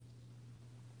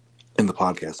In the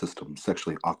podcast system,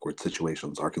 sexually awkward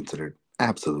situations are considered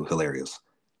absolutely hilarious.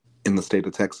 In the state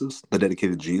of Texas, the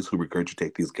dedicated G's who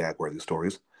regurgitate these gag-worthy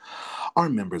stories are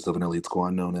members of an elite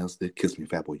squad known as the Kiss Me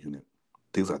Fat Boy Unit.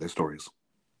 These are their stories.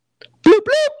 Bloop,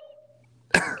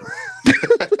 bloop.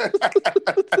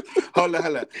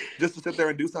 Holla. Just to sit there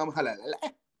and do something. Holla.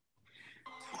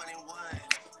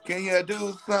 Can you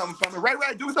do something for me?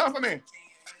 Right. Do something for me.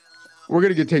 We're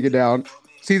going to get taken down.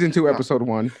 Season 2, episode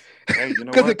 1. Hey, you know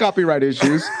Because what? of copyright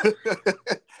issues.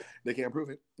 They can't prove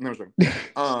it. No, sorry.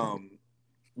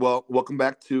 Well, welcome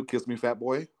back to Kiss Me Fat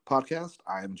Boy podcast.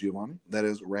 I am Giovanni. That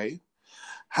is Ray.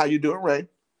 How you doing, Ray?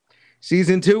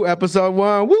 Season 2, episode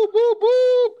 1. Whoop, whoop,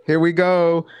 whoop. Here we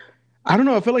go. I don't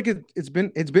know. I feel like it's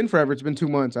been forever. It's been 2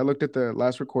 months. I looked at the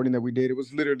last recording that we did. It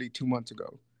was literally 2 months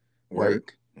ago.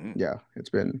 Word? Yeah, it's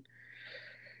been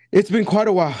quite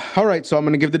a while. All right, so I'm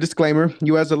going to give the disclaimer.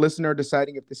 You as a listener are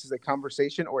deciding if this is a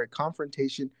conversation or a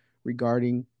confrontation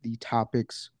regarding the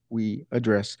topics we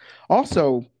address.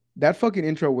 Also, that fucking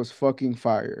intro was fucking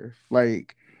fire.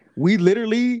 Like, he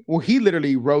literally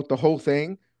wrote the whole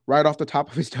thing right off the top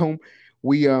of his dome.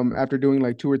 We after doing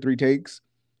like 2 or 3 takes,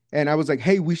 and I was like,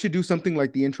 "Hey, we should do something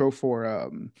like the intro for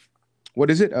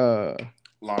what is it? Law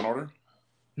and Order?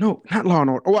 No, not Law and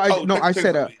Order. Oh, I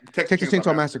said Texas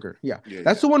Chainsaw Massacre. Yeah,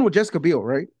 that's the one with Jessica Biel,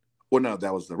 right? Well, no,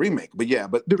 that was the remake. But yeah,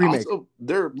 but the remake. Also,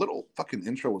 their little fucking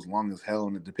intro was long as hell,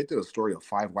 and it depicted a story of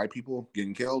 5 white people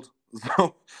getting killed.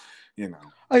 So, you know.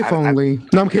 If only.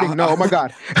 No, I'm kidding. No, oh my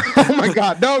God. Oh my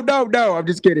God. No. I'm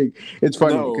just kidding. It's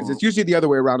funny because it's usually the other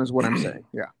way around is what I'm saying.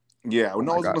 Yeah. Yeah. Oh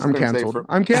no, I'm canceled.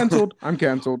 I'm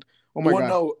canceled. Oh my God.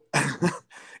 No.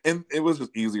 And it was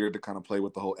just easier to kind of play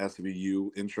with the whole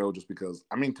SVU intro just because,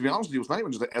 I mean, to be honest with you, it's not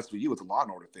even just an SVU, it's a Law and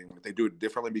Order thing. Like, they do it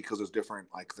differently because there's different,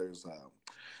 like there's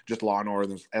just Law and Order,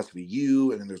 there's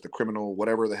SVU, and then there's the criminal,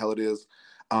 whatever the hell it is.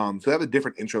 So they have a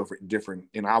different intro for different,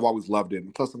 and I've always loved it.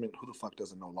 And plus, I mean, who the fuck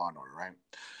doesn't know Law and Order,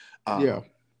 right? Yeah.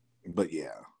 But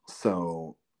yeah,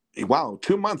 so wow,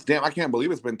 2 months. Damn, I can't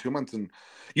believe it's been 2 months. And,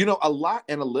 you know, a lot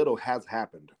and a little has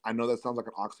happened. I know that sounds like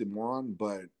an oxymoron,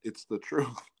 but it's the truth.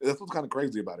 That's what's kind of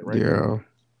crazy about it, right? Yeah.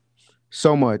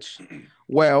 So much.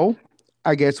 Well,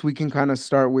 I guess we can kind of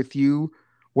start with you.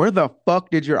 Where the fuck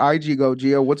did your IG go,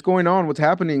 Gio? What's going on? What's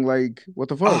happening? Like, what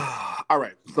the fuck? All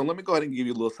right. So let me go ahead and give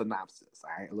you a little synopsis. All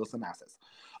right. A little synopsis.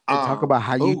 Talk about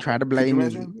how you try to blame me.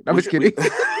 I'm just kidding.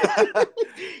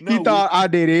 No, he thought I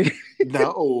did it.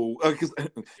 No, because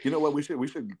you know what? We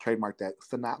should trademark that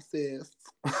synopsis.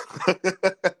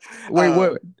 Wait,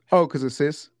 what? Oh, because it's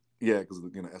sis. Yeah, because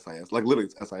SIS. Like literally,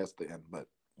 it's SIS at the end, but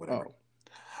whatever.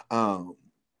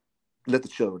 Let the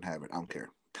children have it. I don't care.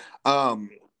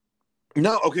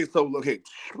 No. Okay. So okay.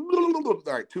 All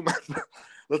right. 2 months.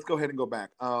 Let's go ahead and go back.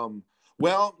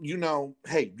 Well, you know,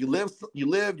 hey, you live,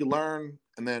 you learn,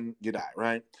 and then you die,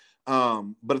 right?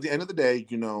 But at the end of the day,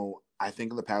 you know, I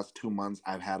think in the past 2 months,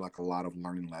 I've had like a lot of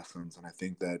learning lessons. And I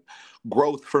think that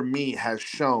growth for me has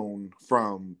shown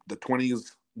from the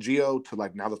 20s Gio to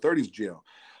like now the 30s Gio.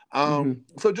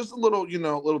 So just a little, you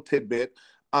know, little tidbit.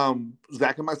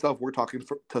 Zach and myself, we're talking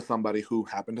to somebody who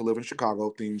happened to live in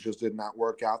Chicago. Things just did not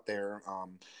work out there.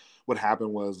 What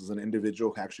happened was an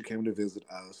individual who actually came to visit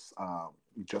us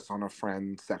just on a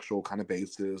friend sexual kind of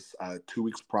basis 2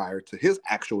 weeks prior to his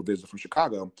actual visit from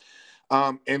Chicago.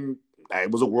 And it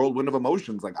was a whirlwind of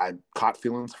emotions. Like, I caught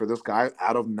feelings for this guy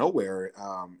out of nowhere.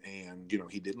 And, you know,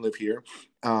 he didn't live here.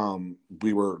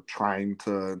 We were trying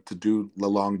to do the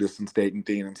long distance dating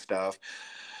thing and stuff.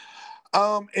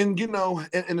 And, you know,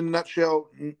 in a nutshell,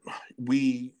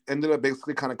 we ended up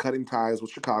basically kind of cutting ties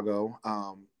with Chicago.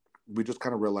 We just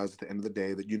kind of realized at the end of the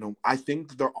day that, you know, I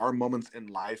think there are moments in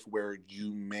life where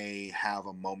you may have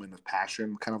a moment of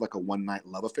passion, kind of like a one-night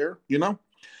love affair, you know?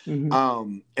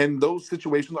 And those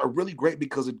situations are really great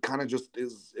because it kind of just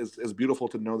is beautiful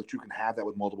to know that you can have that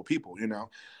with multiple people, you know?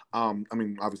 I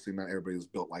mean, obviously not everybody is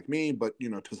built like me, but, you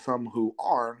know, to some who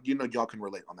are, you know, y'all can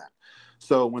relate on that.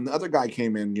 So when the other guy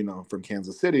came in, you know, from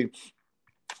Kansas City,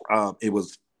 I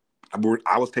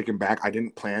was taken back. I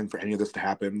didn't plan for any of this to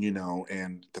happen, you know,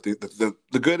 and the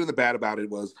good and the bad about it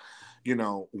was, you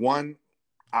know, one,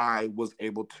 I was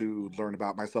able to learn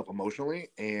about myself emotionally,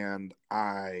 and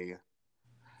I,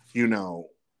 you know,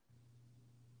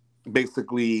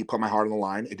 basically put my heart on the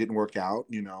line. It didn't work out,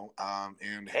 you know,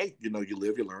 and hey, you know, you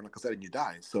live, you learn, like I said, and you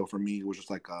die. So for me, it was just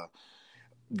like,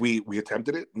 we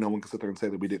attempted it. No one can sit there and say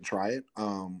that we didn't try it.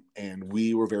 And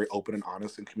we were very open and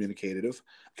honest and communicative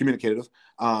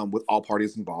with all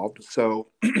parties involved. So,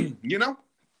 you know,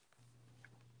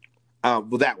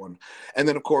 with that one. And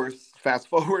then, of course, fast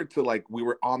forward to like, we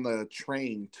were on the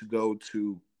train to go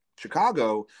to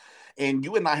Chicago, and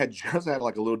you and I had just had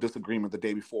like a little disagreement the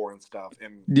day before and stuff.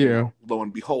 And, Yeah. lo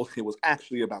and behold, it was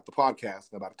actually about the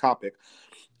podcast, about a topic.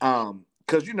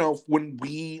 Because, when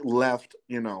we left,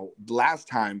 last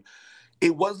time,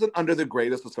 it wasn't under the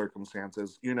greatest of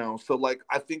circumstances, So, like,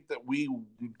 I think that we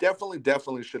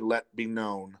definitely should let be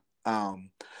known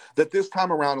that this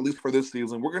time around, at least for this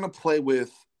season, we're going to play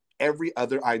with every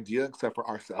other idea except for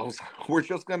ourselves. We're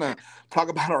just going to talk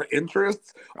about our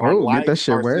interests, our Oh, get that likes,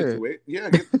 shit our wet. situation. Yeah,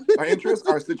 get our interests,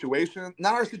 our situation,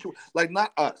 not our situation, like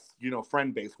not us,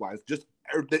 friend base wise, just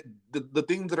the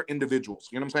things that are individuals,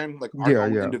 you know what I'm saying? Like our Yeah,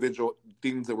 own yeah. individual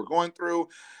things that we're going through.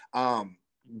 Um,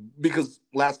 because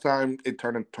last time it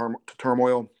turned into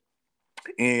turmoil,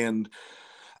 and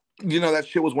that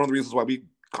shit was one of the reasons why we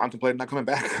contemplated not coming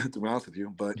back. To be honest with you,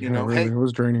 but Yeah, really. hey, It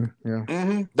was draining.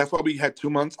 Yeah. that's why we had 2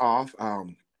 months off.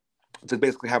 To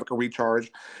basically have like a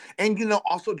recharge, and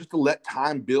also just to let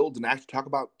time build and actually talk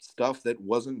about stuff that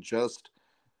wasn't just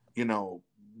you know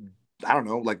I don't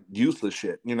know, like useless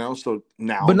shit. So But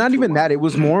now not two even that. months. It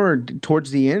was more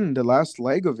towards the end, the last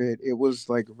leg of it. It was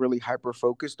like really hyper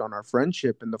focused on our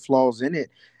friendship and the flaws in it.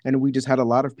 And we just had a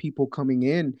lot of people coming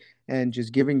in and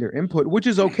just giving their input, which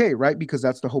is okay, right? Because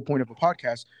that's the whole point of a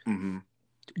podcast. Mm-hmm.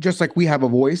 Just like we have a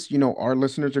voice, our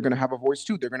listeners are going to have a voice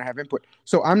too. They're going to have input.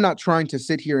 So I'm not trying to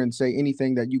sit here and say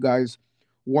anything that you guys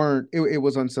weren't, it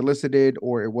was unsolicited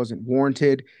or it wasn't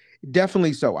warranted.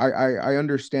 Definitely so. I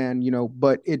understand,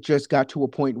 but it just got to a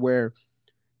point where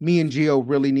me and Gio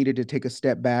really needed to take a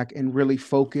step back and really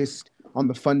focused on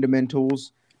the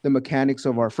fundamentals, the mechanics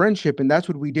of our friendship. And that's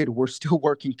what we did. We're still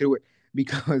working through it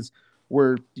because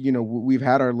we've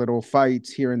had our little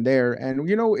fights here and there. And,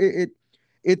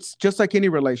 it's just like any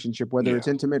relationship, whether Yeah. it's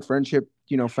intimate, friendship,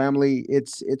 family,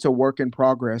 it's a work in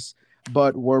progress.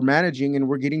 But we're managing and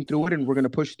we're getting through it and we're going to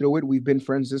push through it. We've been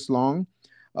friends this long.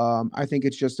 I think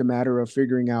it's just a matter of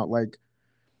figuring out like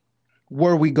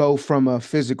where we go from a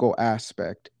physical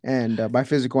aspect. And by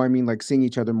physical, I mean like seeing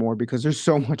each other more because there's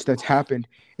so much that's happened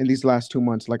in these last 2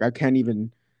 months. Like I can't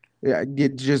even, yeah,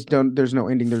 it just don't, there's no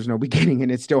ending, there's no beginning,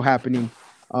 and it's still happening.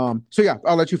 So yeah,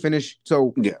 I'll let you finish.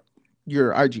 So Yeah.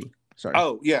 your IG, sorry.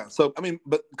 Oh yeah. So I mean,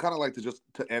 but kind of like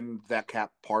to end that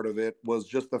cap part of it was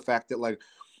just the fact that like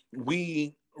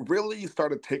we really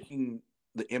started taking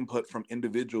the input from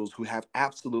individuals who have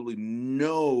absolutely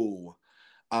no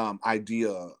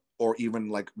idea or even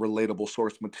like relatable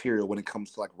source material when it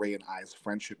comes to like Ray and I's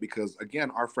friendship, because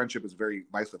again, our friendship is very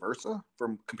vice versa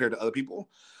from compared to other people.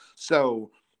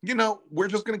 So we're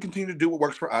just going to continue to do what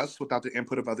works for us without the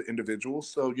input of other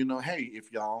individuals. So hey,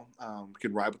 if y'all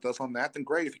can ride with us on that, then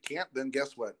great. If you can't, then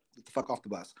guess what, get the fuck off the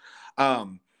bus.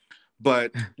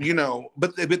 But and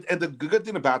the good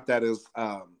thing about that is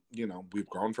we've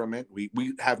grown from it. We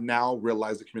have now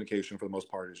realized that communication for the most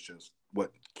part is just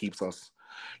what keeps us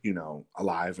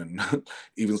alive and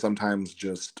even sometimes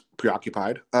just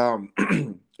preoccupied.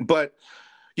 But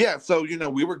yeah, so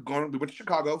we went to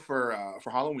Chicago for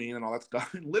Halloween and all that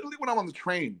stuff. And literally when I'm on the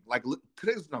train, like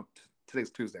today's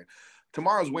Tuesday,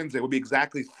 tomorrow's Wednesday, will be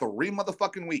exactly 3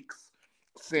 motherfucking weeks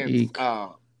since Eek.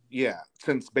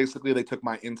 since basically they took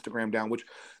my Instagram down, which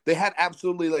they had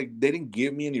absolutely, like, they didn't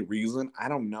give me any reason. I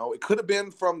don't know. It could have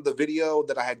been from the video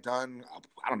that I had done,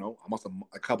 I don't know, almost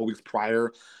a couple weeks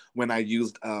prior, when I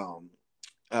used Megan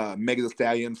Thee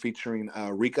Stallion featuring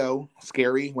Rico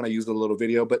Scary, when I used a little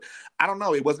video. But I don't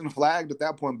know, it wasn't flagged at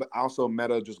that point. But also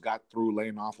Meta just got through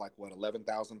laying off like what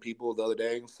 11,000 people the other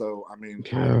day. So I mean,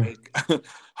 I Yeah. make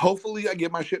hopefully I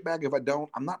get my shit back. If I don't,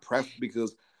 I'm not pressed,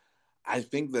 because I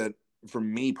think that for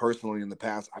me personally in the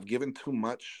past, I've given too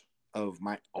much of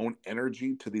my own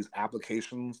energy to these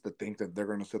applications that think that they're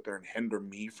going to sit there and hinder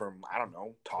me from, I don't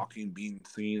know, talking, being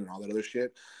seen, and all that other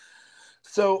shit.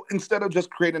 So instead of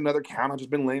just creating another account, I've just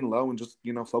been laying low and just,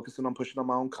 focusing on pushing on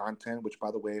my own content, which,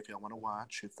 by the way, if y'all want to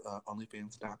watch, it's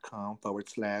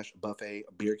onlyfans.com/buffet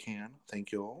beer can.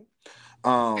 Thank you all.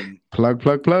 Um, Plug.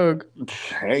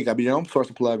 hey, gotta be your own source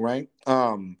of plug, right?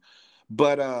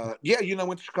 But yeah,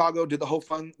 went to Chicago, did the whole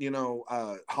fun,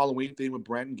 Halloween thing with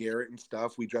Brent and Garrett and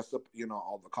stuff. We dressed up,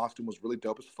 all the costume was really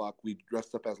dope as fuck. We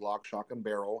dressed up as Lock, Shock, and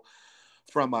Barrel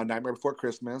from Nightmare Before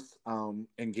Christmas. And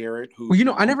Garrett, Well, who's I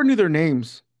now, never knew their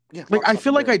names. yeah, Like Lock, I Shock,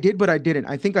 feel and like I Barrel. did, but I didn't.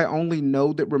 I think I only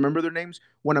remember their names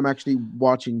when I'm actually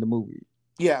watching the movie.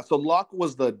 Yeah, so Locke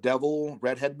was the devil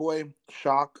redhead boy.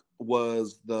 Shock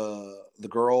was the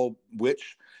girl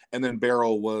witch, and then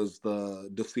Beryl was the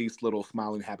deceased little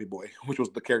smiling happy boy, which was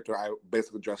the character I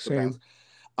basically dressed up as.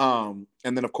 Same.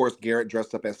 And then of course Garrett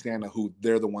dressed up as Santa, who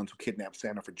they're the ones who kidnapped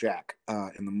Santa for Jack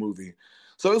in the movie.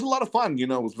 So it was a lot of fun. It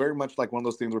was very much like one of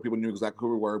those things where people knew exactly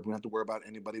who we were. We didn't have to worry about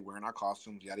anybody wearing our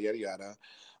costumes, yada yada yada.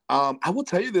 I will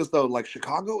tell you this though, like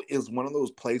Chicago is one of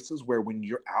those places where when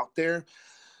you're out there,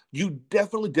 you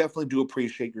definitely do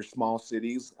appreciate your small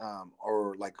cities,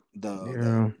 or like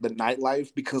Yeah. the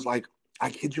nightlife, because like I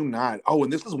kid you not. Oh,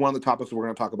 and this is one of the topics we're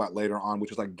going to talk about later on,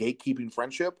 which is like gatekeeping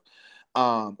friendship,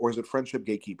 or is it friendship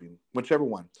gatekeeping, whichever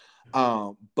one.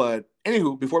 But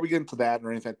anywho, before we get into that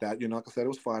or anything like that, like I said, it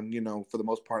was fun. For the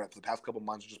most part, for the past couple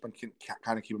months, I've just been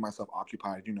kind of keeping myself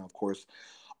occupied. Of course,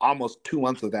 almost 2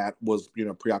 months of that was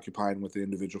preoccupied with the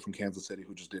individual from Kansas City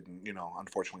who just didn't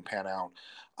unfortunately pan out.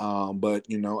 But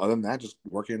other than that, just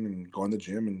working and going to the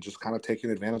gym and just kind of taking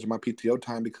advantage of my PTO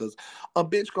time, because a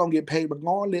bitch gonna get paid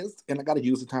regardless, and I gotta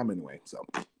use the time anyway. So,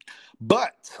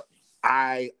 but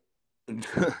I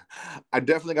I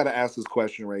definitely got to ask this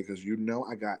question, Ray, because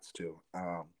I got to.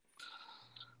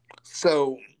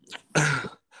 So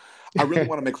I really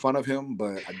want to make fun of him,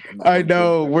 but I'm not I going to.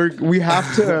 know we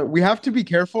have to be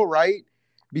careful, right?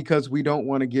 Because we don't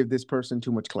want to give this person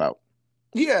too much clout.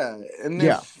 Yeah, and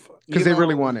Yeah, if because they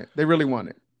really want it. They really want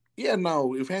it. yeah,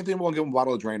 no, if anything, we'll give him a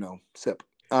bottle of Drano, sip.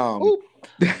 Oop.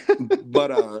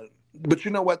 But but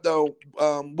you know what though?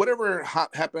 Whatever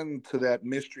happened to that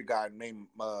mystery guy named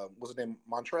what's his name?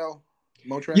 Montreal. You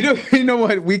Montreal. know, you know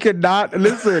what? We could not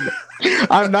listen.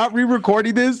 I'm not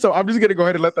re-recording this, so I'm just gonna go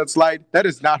ahead and let that slide. That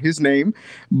is not his name,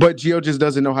 but Gio just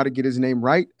doesn't know how to get his name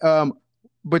right.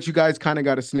 But you guys kind of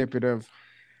got a snippet of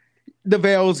the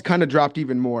veils kind of dropped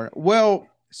even more. Well,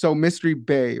 so Mystery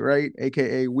Bay, right?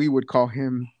 AKA we would call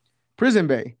him Prison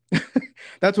Bay.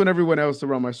 That's what everyone else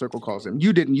around my circle calls him.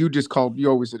 You didn't. You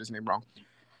always said his name wrong.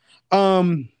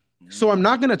 So I'm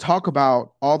not gonna talk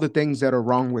about all the things that are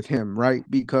wrong with him, right?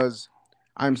 Because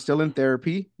I'm still in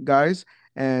therapy, guys,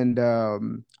 and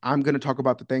I'm gonna talk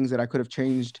about the things that I could have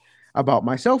changed about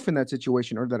myself in that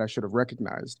situation, or that I should have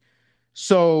recognized.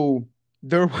 So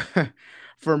there,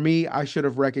 for me, I should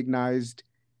have recognized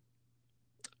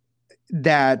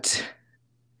that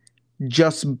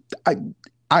just I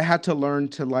I had to learn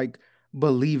to like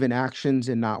believe in actions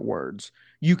and not words.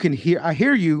 I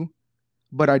hear you,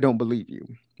 but I don't believe you,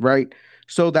 right?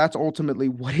 So that's ultimately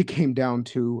what it came down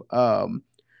to.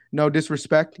 No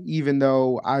disrespect, even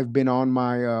though I've been on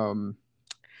one,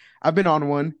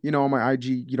 on my IG.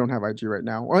 You don't have IG right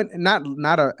now, or not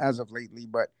as of lately,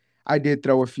 but I did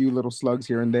throw a few little slugs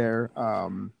here and there.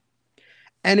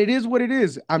 And it is what it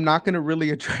is. I'm not gonna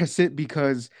really address it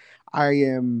because I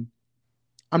am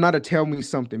I'm not a tell me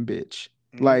something bitch.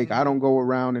 Like I don't go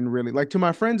around and really like to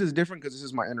my friends is different because this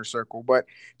is my inner circle, but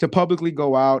to publicly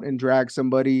go out and drag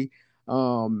somebody,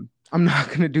 I'm not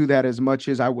gonna do that as much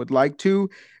as I would like to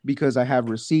because I have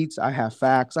receipts, I have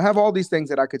facts, I have all these things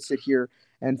that I could sit here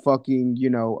and fucking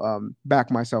back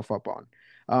myself up on.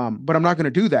 But I'm not going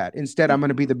to do that. Instead, I'm going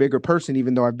to be the bigger person,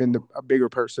 even though I've been a bigger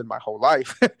person my whole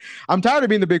life. I'm tired of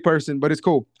being the big person, but it's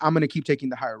cool. I'm going to keep taking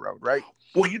the higher road, right?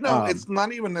 Well, Um, it's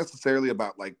not even necessarily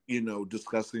about like,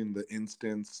 discussing the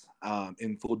instance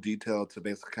in full detail to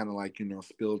basically kind of like,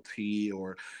 spill tea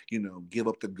or, give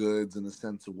up the goods in the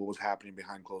sense of what was happening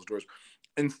behind closed doors.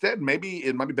 Instead, maybe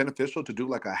it might be beneficial to do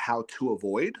like a how to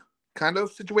avoid kind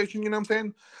of situation, you know what I'm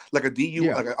saying? Like a DU,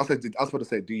 yeah. like I was about to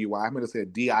say DUI, I'm going to say a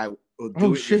DI, Oh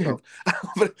do it shit. yourself.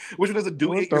 But which one is it? Do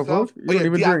What it the yourself? fuck? You Oh don't yeah,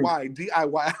 even drink. DIY,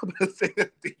 DIY. I'm going to say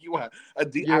DUI, a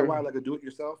Yeah. DIY, like a do it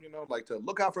yourself, like to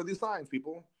look out for these signs,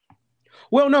 people.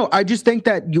 Well, no, I just think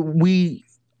that we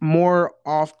more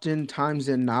often times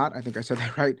than not, I think I said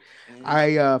that right. Mm-hmm.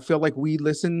 I feel like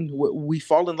we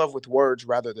fall in love with words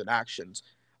rather than actions.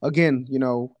 Again,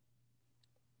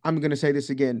 I'm going to say this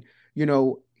again,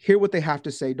 hear what they have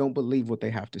to say, don't believe what they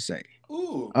have to say.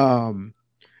 Ooh. Um,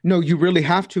 no, you really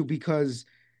have to because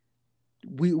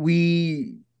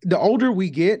the older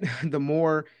we get, the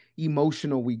more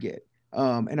emotional we get.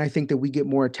 And I think that we get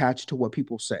more attached to what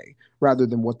people say rather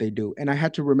than what they do. And I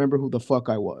had to remember who the fuck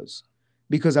I was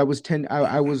because I was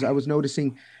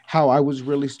noticing how I was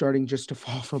really starting just to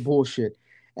fall for bullshit.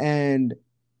 And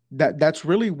that's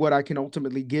really what I can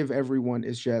ultimately give everyone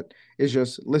is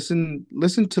just listen,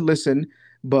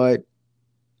 but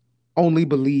only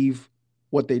believe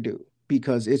what they do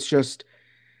because it's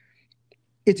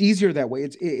easier that way.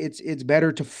 It's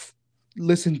better to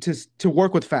listen to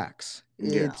work with facts.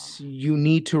 Yeah. You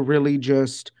need to really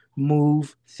just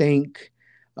move, think,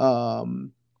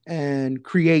 um, and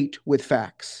create with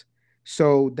facts.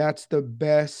 So that's the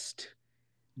best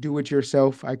do it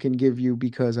yourself I can give you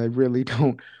because I really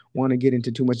don't want to get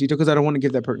into too much detail because I don't want to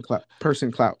give that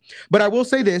person clout. But I will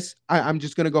say this: I'm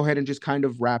just going to go ahead and just kind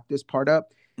of wrap this part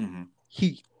up. Mm-hmm.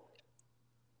 He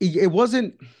it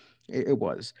wasn't it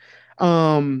was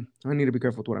I need to be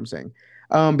careful with what I'm saying.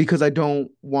 because I don't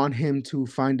want him to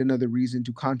find another reason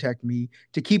to contact me,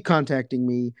 to keep contacting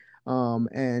me,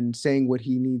 and saying what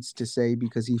he needs to say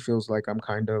because he feels like I'm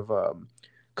kind of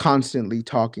constantly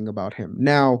talking about him.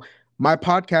 Now, my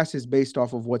podcast is based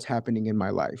off of what's happening in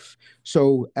my life.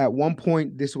 So at one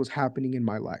point, this was happening in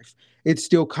my life. It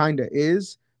still kind of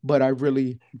is, but I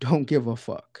really don't give a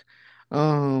fuck.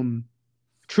 Um,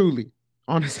 Truly,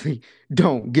 honestly,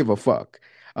 don't give a fuck.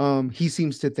 He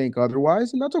seems to think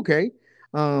otherwise, and that's okay.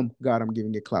 God, I'm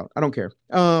giving it clout. I don't care.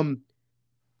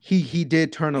 He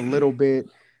did turn a little bit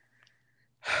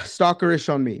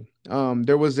stalkerish on me.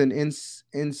 There was an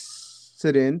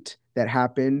incident that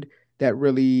happened that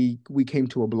really we came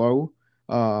to a blow.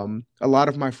 A lot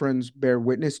of my friends bear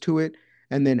witness to it,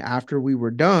 and then after we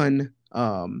were done,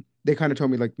 they kind of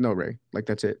told me like, "No, Ray, like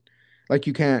that's it. Like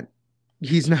you can't.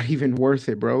 He's not even worth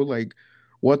it, bro. Like,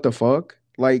 what the fuck?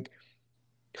 Like,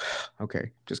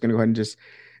 okay, just gonna go ahead and just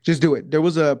do it." There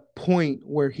was a point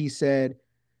where he said,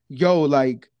 "Yo,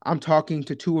 like I'm talking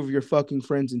to two of your fucking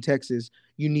friends in Texas.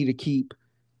 You need to keep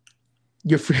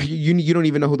you don't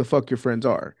even know who the fuck your friends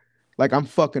are. Like I'm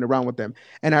fucking around with them."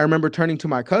 And I remember turning to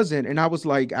my cousin and I was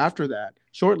like, after that,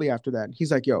 shortly after that,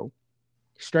 he's like, "Yo,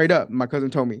 straight up." My cousin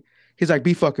told me, he's like,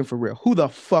 "Be fucking for real. Who the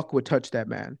fuck would touch that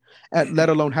man? Let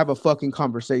alone have a fucking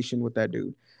conversation with that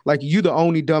dude. Like you the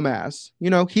only dumbass."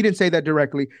 He didn't say that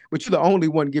directly, but you're the only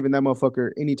one giving that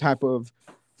motherfucker any type of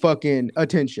fucking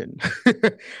attention. Yeah.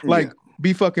 Like,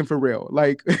 be fucking for real.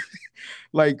 Like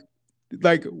like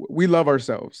we love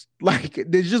ourselves. Like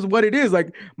it's just what it is.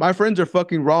 Like my friends are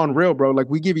fucking raw and real, bro. Like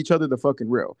we give each other the fucking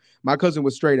real. My cousin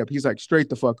was straight up. He's like straight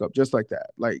the fuck up, just like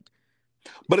that. Like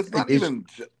But it's not it's even.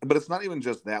 But it's not even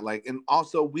just that. Like, and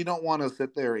also, we don't want to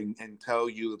sit there and tell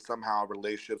you that somehow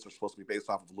relationships are supposed to be based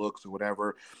off of looks or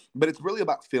whatever. But it's really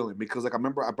about feeling. Because, like, I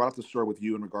remember I brought up the story with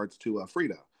you in regards to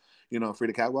Frida.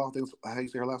 Frida Cadwell. I think that's how you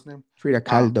say her last name. Frida Uh,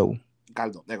 Caldo.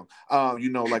 Caldo. There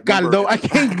you go. Like, remember. Caldo. I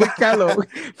can't with Caldo.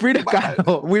 Frida my bad.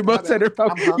 Caldo. We My both said bad. it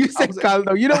wrong. I'm hung. You said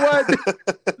Caldo. You know what?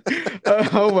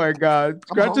 Oh my God. I'm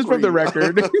Scratches from the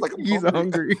hungry. record. Like I'm He's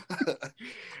hungry. hungry.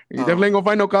 You definitely ain't um, gonna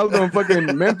find no caldo in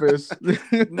fucking Memphis.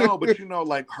 No, but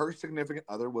like her significant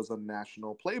other was a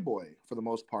national playboy for the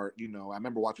most part. I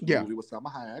remember watching the Yeah. movie with Selma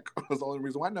Hayek. That's the only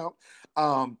reason why I know.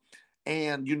 Um,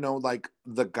 and like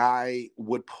the guy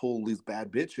would pull these bad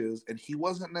bitches, and he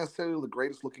wasn't necessarily the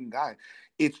greatest looking guy.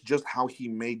 It's just how he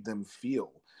made them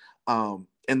feel.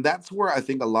 And that's where I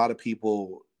think a lot of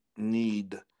people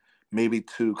need maybe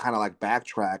to kind of like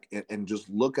backtrack and just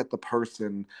look at the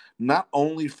person not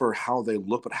only for how they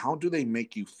look, but how do they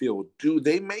make you feel? Do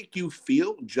they make you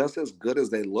feel just as good as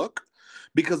they look?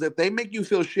 Because if they make you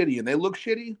feel shitty and they look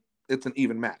shitty, it's an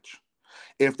even match.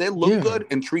 If they look Yeah. good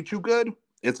and treat you good,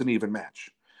 it's an even match.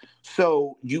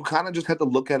 So you kind of just have to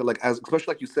look at it like, as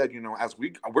especially like you said, as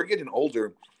we're getting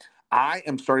older, I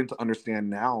am starting to understand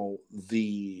now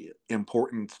the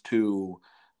importance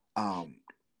um,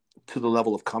 to the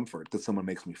level of comfort that someone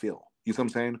makes me feel. You see what I'm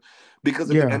saying? Because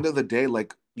at the Yeah. end of the day,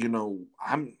 like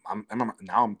I'm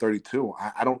now I'm 32.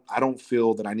 I don't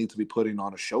feel that I need to be putting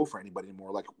on a show for anybody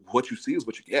anymore. Like what you see is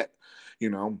what you get. You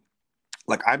know,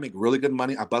 like I make really good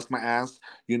money. I bust my ass.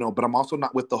 But I'm also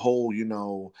not with the whole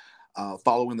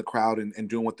following the crowd and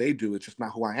doing what they do. It's just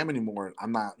not who I am anymore.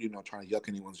 I'm not trying to yuck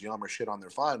anyone's yum or shit on their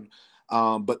fun.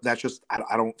 But that's just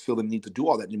I don't feel the need to do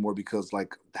all that anymore because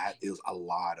like that is a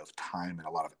lot of time and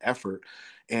a lot of effort,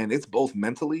 and it's both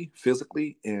mentally,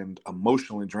 physically, and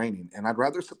emotionally draining. And I'd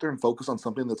rather sit there and focus on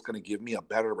something that's going to give me a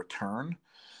better return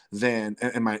than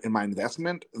in my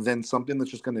investment than something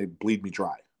that's just going to bleed me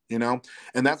dry.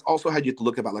 And that's also how you have to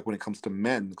look about like when it comes to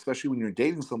men, especially when you're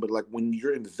dating somebody, like when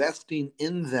you're investing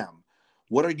in them,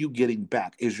 what are you getting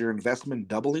back? Is your investment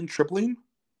doubling, tripling,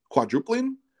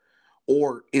 quadrupling,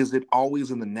 or is it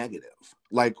always in the negative?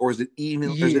 Like, or is it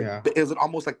even, or Yeah. is it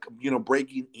almost like,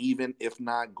 breaking even, if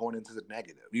not going into the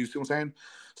negative? You see what I'm saying?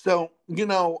 So,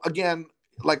 again,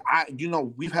 like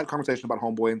we've had conversation about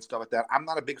Homeboy and stuff like that. I'm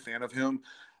not a big fan of him.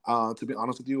 To be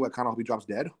honest with you, I kind of hope he drops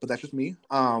dead, but that's just me.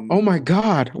 Oh my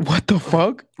God. What the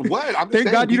fuck? What? I'm just Thank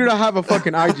saying God you we do not have a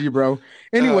fucking IG, bro. uh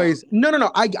Anyways, no, no,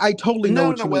 no. I totally know no, no,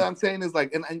 what no. you What mean. I'm saying is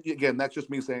like, and again, that's just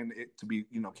me saying it to be,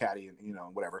 catty and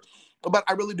whatever. But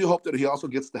I really do hope that he also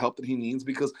gets the help that he needs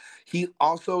because he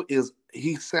also is.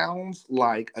 He sounds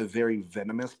like a very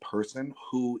venomous person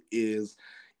who is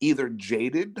either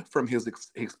jaded from his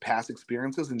past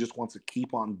experiences and just wants to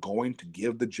keep on going to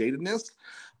give the jadedness,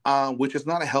 which is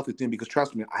not a healthy thing because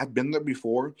trust me, I've been there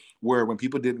before where when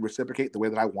people didn't reciprocate the way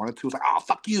that I wanted to, it's like, oh,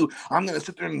 fuck you. I'm going to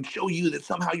sit there and show you that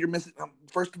somehow you're missing.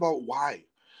 First of all, why?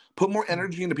 Put more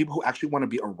energy into people who actually want to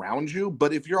be around you.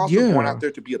 But if you're also going out Yeah.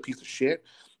 there to be a piece of shit,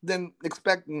 then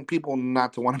expecting people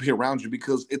not to want to be around you,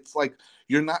 because it's like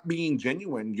you're not being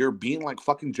genuine. You're being like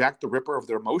fucking Jack the Ripper of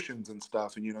their emotions and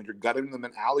stuff. And, you're gutting them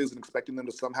in alleys and expecting them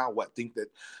to somehow, think that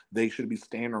they should be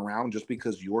staying around just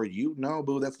because you're you. No,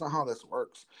 boo, that's not how this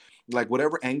works. Like,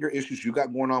 whatever anger issues you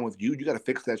got going on with you got to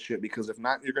fix that shit, because if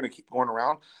not, you're going to keep going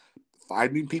around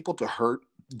finding people to hurt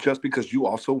just because you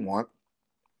also want,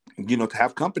 to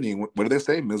have company. What do they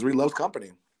say? Misery loves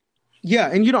company. Yeah,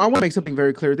 and I want to make something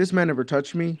very clear. This man never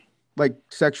touched me, like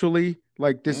sexually.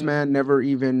 Like this man never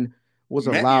even was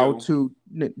Met allowed you.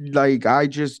 to. Like I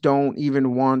just don't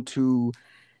even want to.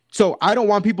 So I don't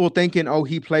want people thinking, oh,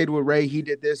 he played with Ray, he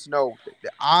did this. No,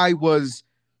 I was.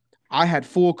 I had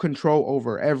full control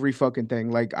over every fucking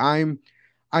thing. Like I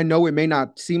know it may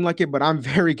not seem like it, but I'm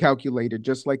very calculated,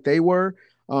 just like they were.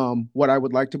 What I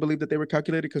would like to believe that they were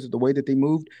calculated because of the way that they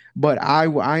moved, but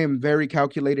I am very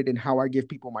calculated in how I give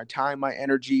people my time, my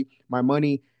energy, my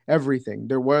money, everything.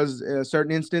 There was a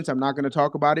certain instance, I'm not going to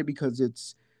talk about it because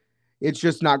it's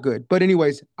just not good. But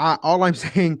anyways, all I'm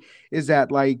saying is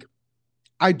that like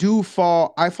I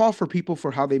fall for people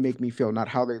for how they make me feel, not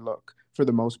how they look for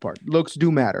the most part. Looks do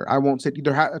matter. I won't say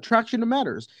either attraction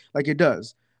matters like it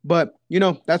does. But,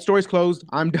 that story's closed.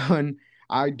 I'm done.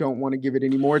 I don't want to give it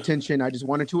any more attention. I just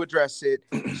wanted to address it.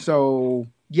 So,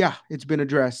 yeah, it's been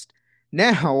addressed.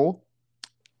 Now,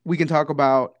 we can talk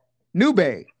about New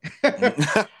Bay. Is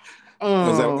that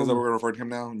what we're referring to him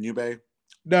now? New Bay?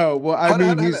 No, well, I Hold on, mean,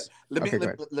 hold on. he's okay. Go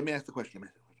ahead. Let me ask the question.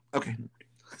 Okay.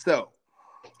 So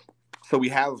we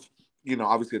have,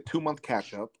 obviously a 2 month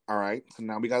catch up. All right. So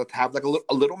now we got to have like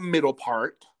a little middle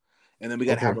part, and then we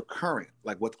got to Okay. have a current,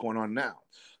 like what's going on now.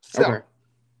 So Okay.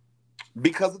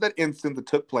 because of that incident that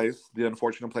took place, the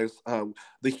unfortunate place,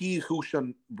 the he who shall,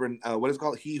 what is it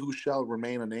called? He who shall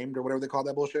remain unnamed, or whatever they call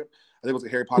that bullshit. I think it was a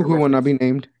Harry Potter Who will not reference. be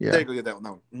named? There Yeah. you go. Yeah, that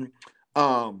one. That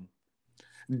one.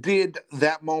 Did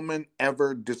that moment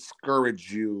ever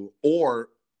discourage you or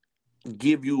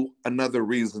give you another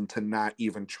reason to not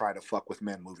even try to fuck with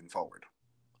men moving forward?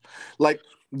 Like,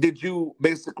 did you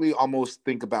basically almost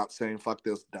think about saying, fuck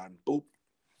this, done, boop?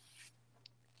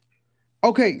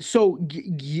 Okay, so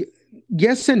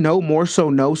yes and no, more so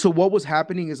no. So what was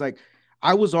happening is like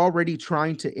I was already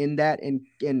trying to end that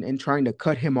and trying to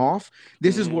cut him off.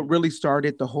 This is Mm-hmm. what really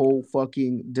started the whole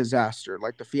fucking disaster,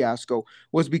 like the fiasco,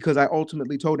 was because I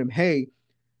ultimately told him, "Hey,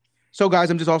 so guys,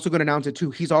 I'm just also going to announce it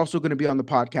too. He's also going to be on the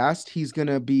podcast. He's going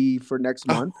to be for next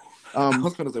Oh, month. I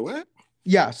was going to say, what?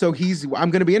 Yeah, so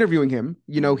I'm going to be interviewing him.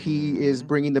 He is Mm-hmm.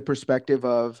 bringing the perspective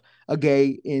of a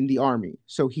gay in the army.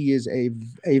 So he is a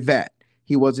vet.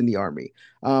 He was in the army.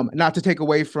 Not to take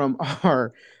away from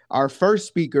our first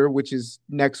speaker, which is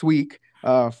next week.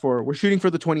 For we're shooting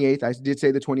for the 28th. I did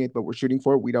say the 28th, but we're shooting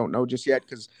for it. We don't know just yet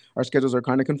because our schedules are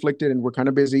kind of conflicted and we're kind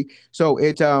of busy. So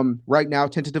it right now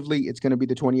tentatively it's going to be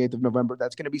the 28th of November.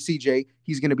 That's going to be CJ.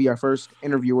 He's going to be our first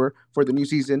interviewer for the new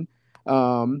season.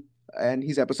 And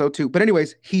he's episode 2. But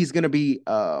anyways, he's gonna be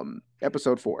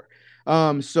episode 4.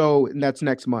 So and that's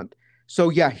next month. So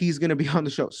yeah, he's gonna be on the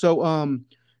show. So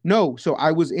no, so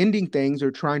I was ending things or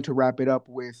trying to wrap it up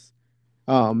with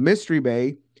Mystery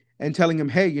Bay and telling him,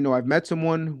 hey, I've met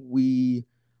someone.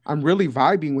 I'm really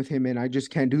vibing with him and I just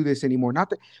can't do this anymore. Not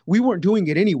that we weren't doing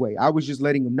it anyway. I was just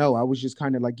letting him know. I was just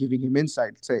kind of like giving him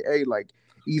insight, say, hey, like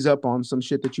ease up on some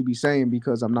shit that you be saying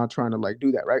because I'm not trying to like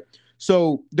do that, right?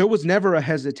 So there was never a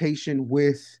hesitation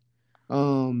with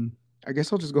I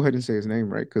guess I'll just go ahead and say his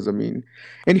name, right? Because I mean,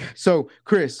 and so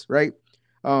Chris, right?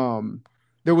 Um,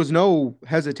 there was no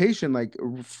hesitation. Like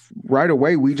right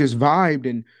away, we just vibed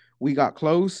and we got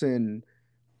close, and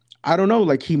I don't know,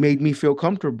 like he made me feel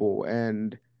comfortable,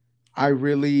 and I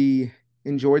really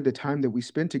enjoyed the time that we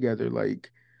spent together.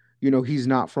 Like, he's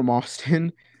not from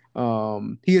Austin.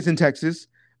 He is in Texas.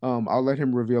 I'll let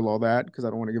him reveal all that because I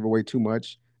don't want to give away too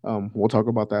much. We'll talk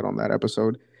about that on that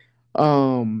episode.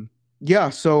 Yeah,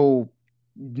 so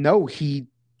no,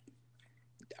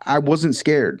 I wasn't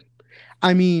scared.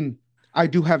 I mean, I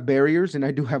do have barriers and I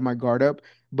do have my guard up,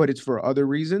 but it's for other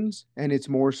reasons and it's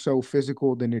more so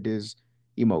physical than it is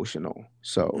emotional.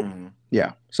 So, Mm.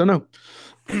 yeah. So no,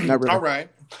 not All really. right.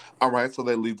 All right. So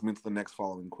that leads me to the next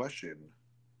following question.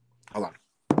 Hold on.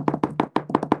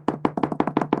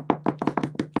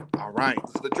 All right.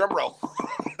 This is the drum roll.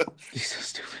 He's so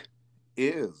stupid.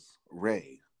 Is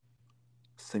Ray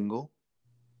single,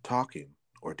 talking,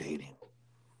 or dating?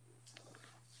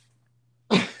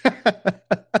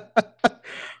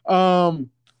 um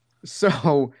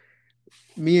so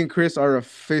me and Chris are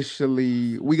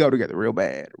officially we go together real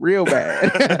bad, real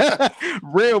bad.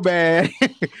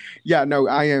 Yeah, no,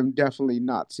 I am definitely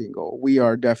not single. We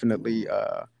are definitely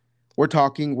we're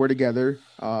talking, we're together.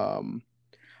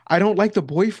 I don't like the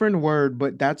boyfriend word,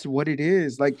 but that's what it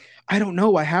is. Like, I don't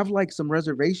know. I have like some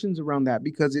reservations around that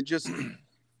because it just,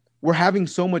 we're having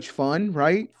so much fun,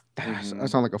 right? I Hmm.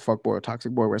 sound like a fuck boy or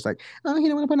toxic boy where it's like, oh, he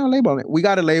don't want to put no label on it. We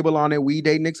got a label on it. We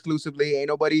dating exclusively. Ain't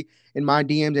nobody in my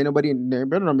DMs. Ain't nobody in there.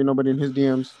 Better not be nobody in his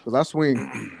DMs because I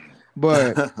swing.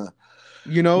 But,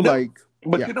 No, like,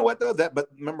 but yeah, you know what though? That but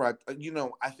remember,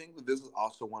 I think that this is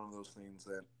also one of those things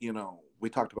that we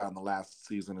talked about in the last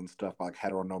season and stuff like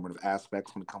heteronormative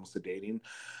aspects when it comes to dating.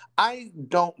 I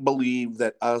don't believe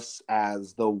that us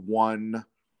as the one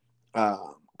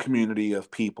community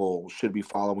of people should be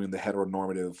following the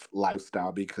heteronormative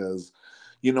lifestyle because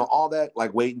all that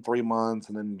like waiting 3 months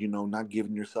and then not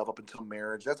giving yourself up until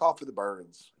marriage, that's all for the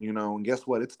birds. And guess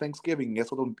what, it's Thanksgiving.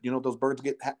 Guess what, those birds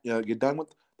get done with,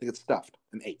 they get stuffed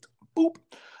and ate. Boop.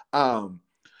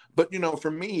 But for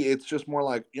me, it's just more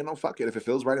like, fuck it. If it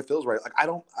feels right, it feels right. Like I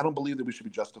don't believe that we should be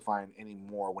justifying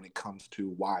anymore when it comes to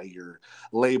why you're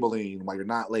labeling, why you're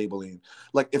not labeling.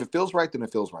 Like if it feels right, then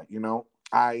it feels right.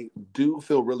 I do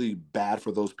feel really bad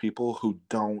for those people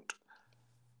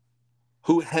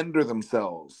who hinder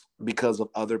themselves because of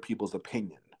other people's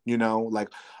opinion. Like,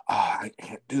 I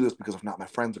can't do this because if not, my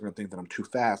friends are going to think that I'm too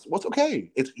fast. Well, it's okay.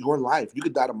 It's your life. You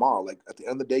could die tomorrow. Like, at the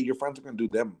end of the day, your friends are going to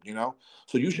do them.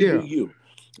 So you should do yeah, you.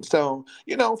 So,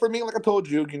 for me, like I told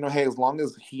you, hey, as long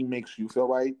as he makes you feel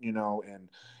right, and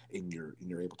you're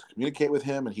able to communicate with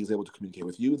him and he's able to communicate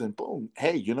with you, then boom,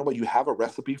 hey, you know what? You have a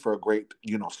recipe for a great,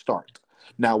 start.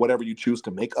 Now, whatever you choose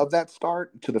to make of that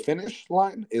start to the finish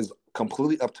line is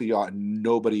completely up to y'all, and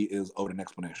nobody is owed an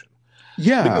explanation.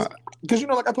 yeah. Because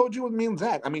like I told you with me and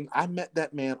Zach, I mean, I met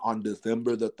that man on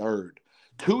December the 3rd,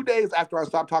 2 days after I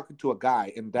stopped talking to a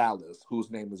guy in Dallas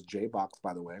whose name is J Box,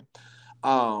 by the way.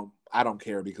 I don't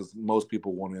care because most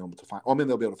people won't be able to find. Well, I mean,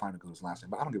 they'll be able to find it because of his last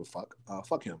name, but I don't give a fuck.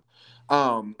 Fuck him.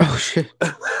 Um, Oh, shit.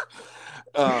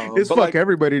 It's but fuck like,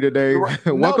 everybody today.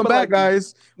 no, Welcome but back, like,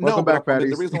 guys. no, Welcome but back, the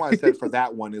fatties. reason why I said for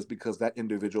that one is because that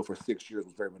individual for 6 years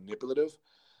was very manipulative.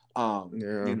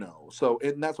 Yeah. So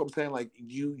and that's what I'm saying. Like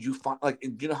you find like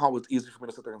how it's easy for me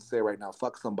to sit there and say right now,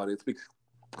 fuck somebody.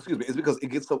 Excuse me, it's because it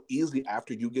gets so easy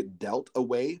after you get dealt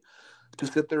away to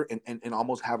sit there and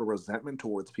almost have a resentment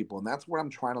towards people. And that's where I'm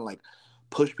trying to like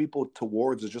push people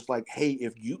towards is just like, hey,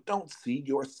 if you don't see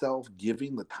yourself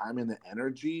giving the time and the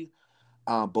energy,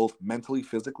 both mentally,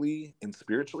 physically, and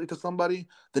spiritually to somebody,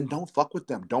 then don't fuck with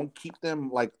them. Don't keep them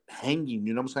like hanging.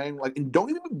 You know what I'm saying? Like, and don't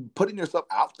even be putting yourself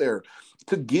out there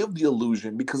to give the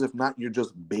illusion because if not, you're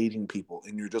just baiting people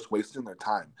and you're just wasting their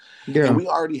time. And Yeah. we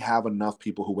already have enough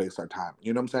people who waste our time.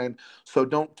 You know what I'm saying? So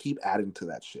don't keep adding to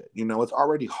that shit. It's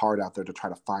already hard out there to try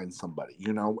to find somebody.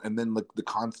 And then like the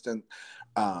constant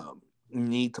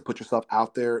need to put yourself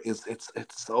out there is it's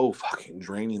so fucking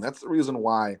draining. That's the reason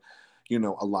why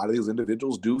a lot of these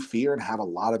individuals do fear and have a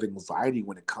lot of anxiety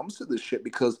when it comes to this shit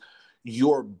because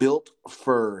you're built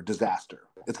for disaster.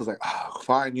 It's just like, oh,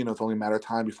 fine, it's only a matter of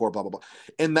time before blah blah blah,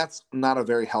 and that's not a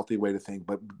very healthy way to think.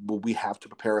 But we have to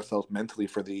prepare ourselves mentally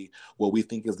for the what we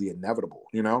think is the inevitable.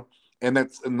 And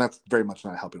that's very much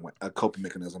not a helping way, a coping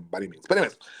mechanism by any means. But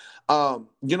anyways,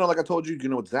 like I told you,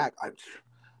 with Zach,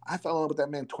 I fell in love with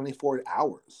that man 24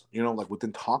 hours, like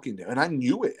within talking to him. And I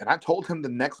knew it. And I told him the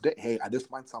next day, hey, this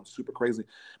might sound super crazy,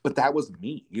 but that was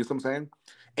me. You know what I'm saying?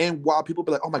 And while people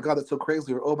be like, oh my God, that's so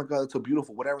crazy, or oh my God, that's so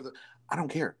beautiful, whatever, I don't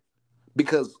care.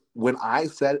 Because when I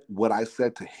said what I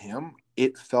said to him,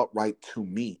 it felt right to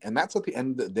me. And that's at the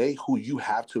end of the day, who you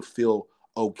have to feel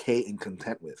okay and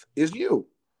content with is you.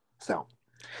 So,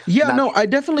 Yeah, not no, I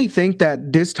definitely think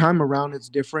that this time around it's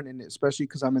different, and especially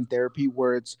because I'm in therapy,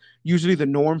 where it's usually the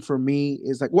norm for me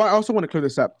is like. Well, I also want to clear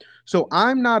this up. So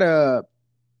I'm a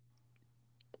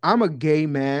gay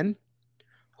man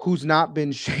who's not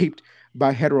been shaped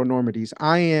by heteronormities.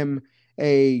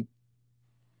 A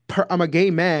I'm a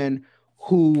gay man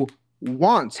who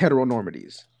wants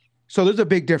heteronormities. So there's a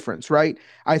big difference, right?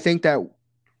 I think that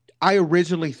I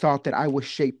originally thought that I was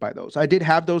shaped by those. I did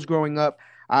have those growing up.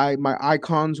 My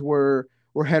icons were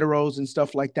heteros and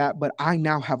stuff like that, but I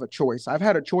now have a choice. I've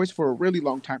had a choice for a really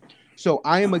long time. So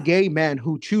I am a gay man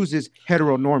who chooses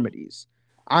heteronormities.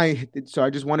 I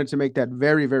just wanted to make that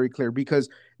very, very clear because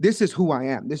this is who I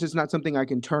am. This is not something I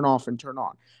can turn off and turn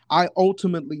on. I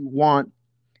ultimately want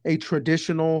a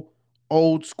traditional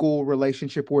old school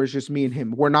relationship where it's just me and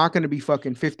him. We're not going to be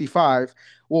fucking 55.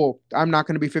 Well, I'm not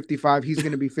going to be 55. He's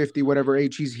going to be 50, whatever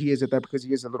age he is at that, because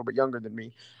he is a little bit younger than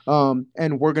me.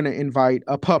 And we're going to invite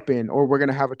a pup in, or we're going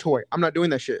to have a toy. I'm not doing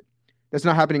that shit. That's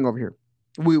not happening over here.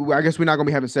 I guess we're not going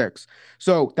to be having sex.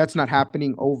 So that's not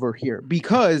happening over here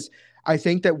because I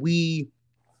think that we,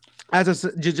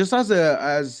 just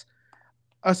as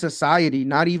a society,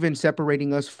 not even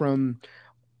separating us from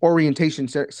orientation,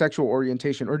 sexual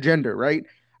orientation or gender, right?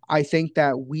 I think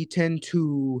that we tend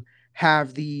to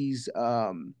have these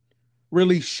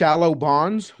really shallow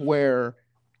bonds where,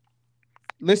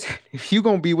 listen, if you're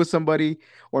gonna be with somebody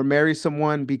or marry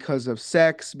someone because of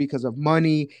sex, because of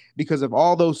money, because of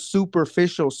all those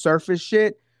superficial surface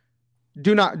shit,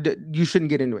 you shouldn't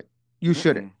get into it. You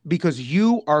shouldn't, Mm-mm. because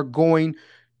you are going,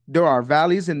 there are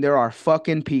valleys and there are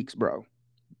fucking peaks, bro.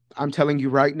 I'm telling you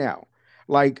right now.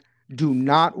 Like, do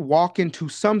not walk into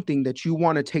something that you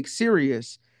want to take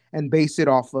serious and base it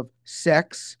off of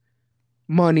sex,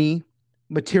 money,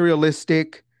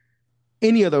 materialistic,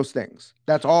 any of those things.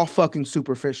 That's all fucking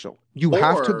superficial. You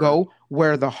have to Or, go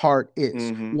where the heart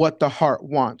is, mm-hmm. what the heart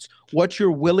wants, what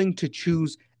you're willing to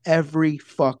choose every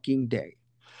fucking day.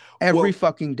 Every Well,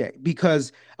 fucking day.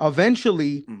 Because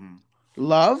eventually, mm-hmm.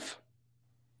 love,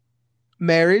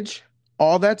 marriage,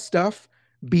 all that stuff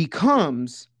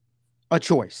becomes a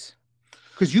choice.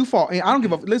 Because you fall, I don't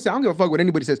give a listen. I don't give a fuck what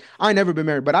anybody says. I ain't never been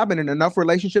married, but I've been in enough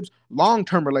relationships,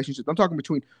 long-term relationships. I'm talking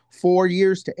between 4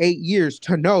 years to 8 years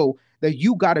to know that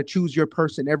you got to choose your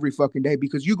person every fucking day,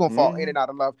 because you're gonna fall in Mm-hmm. and out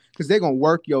of love because they're gonna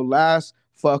work your last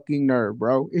fucking nerve,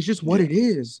 bro. It's just what Yeah. it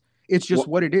is. It's just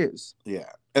Well, what it is. yeah.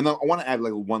 And then I want to add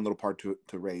like one little part to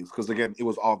Ray's, because again, it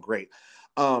was all great.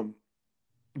 Um,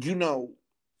 you know,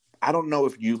 I don't know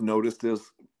if you've noticed this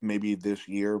maybe this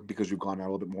year because you've gone out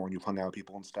a little bit more and you've hung out with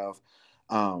people and stuff.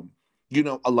 Um,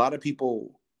 a lot of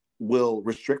people will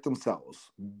restrict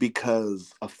themselves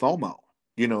because of FOMO,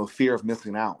 fear of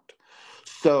missing out.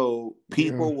 So Yeah,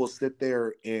 people will sit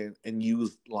there and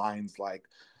use lines like,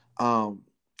 um,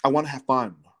 I want to have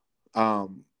fun.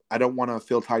 I don't want to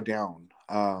feel tied down.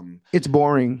 it's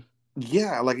boring.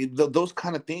 Yeah, like those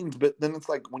kind of things. But then it's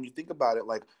like, when you think about it,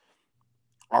 like,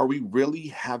 are we really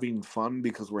having fun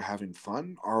because we're having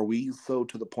fun? Are we so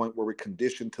to the point where we're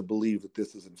conditioned to believe that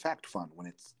this is in fact fun when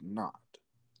it's not?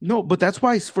 No, but that's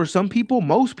why for some people,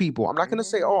 most people, I'm not gonna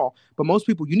say Mm-hmm. all, but most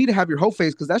people, you need to have your whole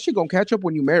face because that shit gonna catch up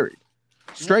when you married.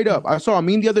 Straight up. Mm-hmm. I saw a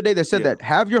meme the other day that said Yeah. that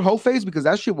have your whole face because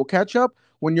that shit will catch up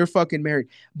when you're fucking married.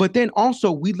 But then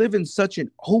also, we live in such an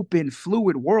open,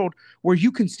 fluid world where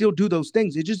you can still do those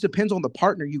things. It just depends on the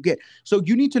partner you get. So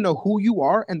you need to know who you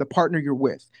are and the partner you're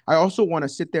with. I also want to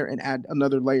sit there and add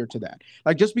another layer to that.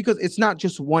 Like, just because it's not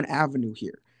just one avenue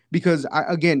here. Because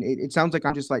again, it sounds like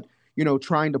I'm just like,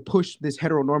 trying to push this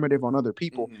heteronormative on other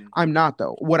people. Mm-hmm. I'm not,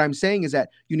 though. What I'm saying is that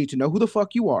you need to know who the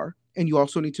fuck you are, and you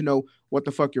also need to know what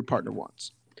the fuck your partner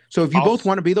wants. So if you both Also,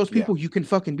 want to be those yeah, people, you can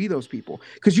fucking be those people.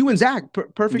 Because you and Zach,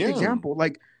 perfect yeah, example.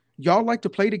 Like, y'all like to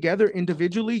play together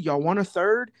individually. Y'all want a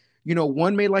third.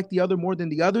 One may like the other more than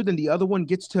the other. Then the other one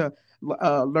gets to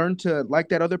learn to like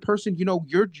that other person.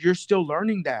 You're still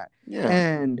learning that. yeah.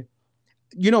 And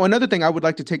another thing I would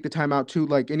like to take the time out to,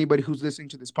 like anybody who's listening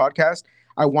to this podcast,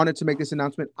 I wanted to make this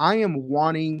announcement. I am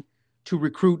wanting to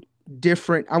recruit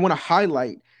different, I want to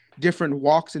highlight different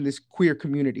walks in this queer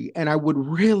community. And I would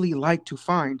really like to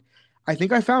find, I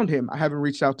think I found him. I haven't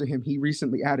reached out to him. He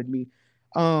recently added me.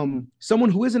 Someone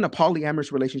who is in a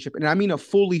polyamorous relationship. And I mean a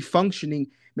fully functioning,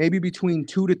 maybe between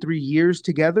 2 to 3 years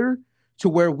together, to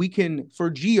where we can, for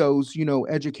Gio's,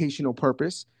 educational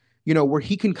purpose, where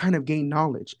he can kind of gain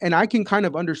knowledge. And I can kind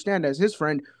of understand as his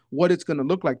friend what it's going to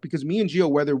look like, because me and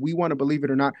Gio, whether we want to believe it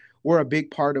or not, we're a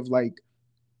big part of like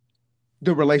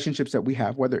the relationships that we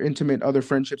have, whether intimate, other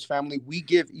friendships, family. We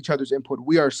give each other's input.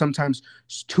 We are sometimes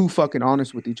too fucking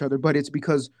honest with each other, but it's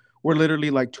because we're literally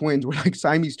like twins. We're like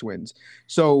Siamese twins.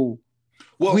 So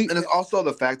Well, we, and it's also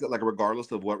the fact that, like,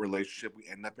 regardless of what relationship we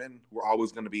end up in, we're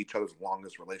always going to be each other's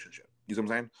longest relationship. You see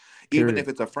what I'm saying? Even if period.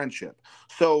 it's a friendship.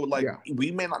 So, like, Yeah, we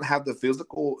may not have the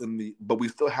physical but we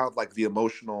still have like the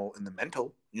emotional and the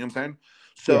mental. You know what I'm saying?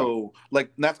 yeah, So,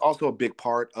 like, that's also a big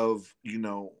part of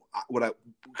what I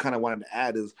kind of wanted to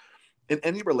add is, in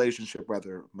any relationship,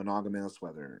 whether monogamous,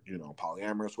 whether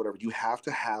polyamorous, whatever, you have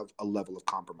to have a level of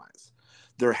compromise.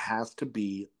 There has to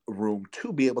be room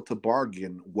to be able to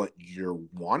bargain what you're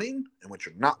wanting and what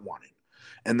you're not wanting.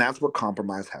 And that's where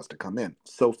compromise has to come in.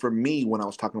 So for me, when I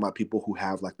was talking about people who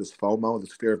have like this FOMO,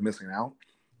 this fear of missing out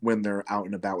when they're out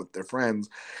and about with their friends,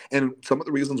 and some of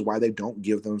the reasons why they don't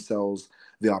give themselves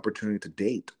the opportunity to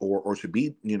date or to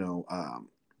be,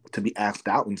 to be asked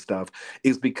out and stuff,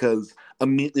 is because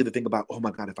immediately they think about, oh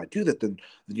my God, if I do that, then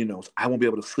I won't be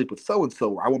able to sleep with so and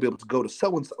so, or I won't be able to go to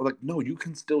so and so. Like, no, you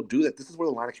can still do that. This is where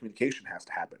the line of communication has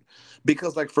to happen.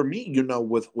 Because, like, for me,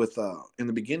 with in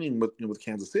the beginning with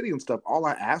Kansas City and stuff, all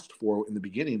I asked for in the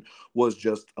beginning was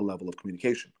just a level of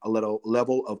communication, a little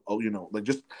level of, like,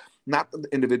 just Not that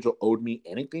the individual owed me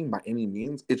anything by any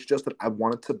means. It's just that I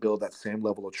wanted to build that same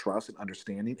level of trust and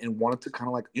understanding, and wanted to kind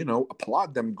of like,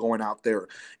 applaud them going out there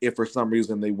if for some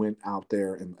reason they went out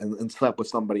there and slept with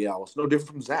somebody else. No different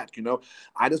from Zach.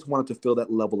 I just wanted to feel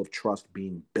that level of trust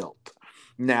being built.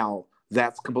 Now,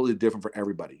 that's completely different for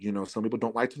everybody. Some people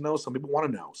don't like to know, some people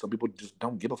want to know, some people just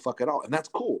don't give a fuck at all. And that's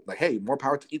cool. Like, hey, more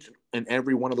power to each and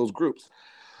every one of those groups.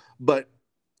 But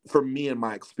for me, in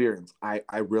my experience, I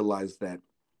realized that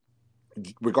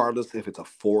regardless if it's a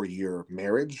 4 year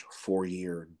marriage, 4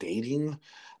 year dating,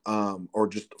 or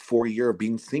just 4 year of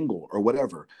being single or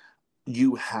whatever,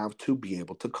 you have to be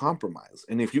able to compromise.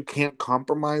 And if you can't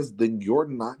compromise, then you're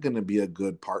not going to be a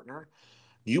good partner.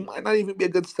 You might not even be a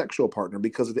good sexual partner,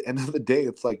 because at the end of the day,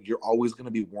 it's like you're always going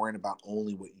to be worrying about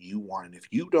only what you want. And if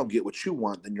you don't get what you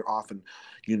want, then you're often,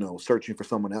 searching for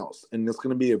someone else. And it's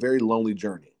going to be a very lonely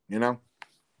journey.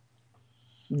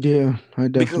 Yeah, I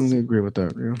Because definitely agree with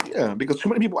that. Yeah. Yeah, because too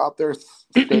many people out there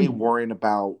stay worrying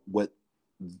about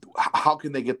how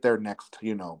can they get their next,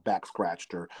 back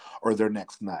scratched or their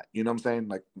next nut. You know what I'm saying?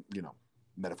 Like,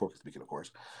 metaphorically speaking, of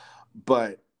course.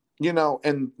 But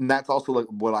and that's also like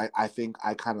what I think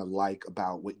I kind of like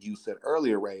about what you said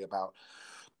earlier, Ray, about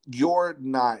you're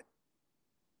not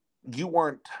you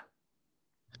weren't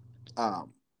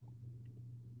um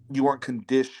you weren't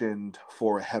conditioned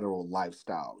for a hetero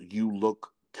lifestyle. You look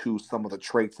to some of the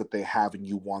traits that they have, and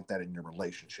you want that in your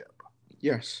relationship.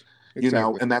 Yes, you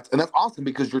know exactly. and that's awesome,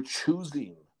 because you're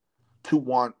choosing to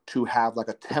want to have like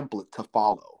a template to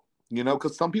follow,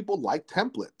 because some people like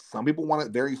templates, some people want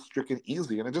it very strict and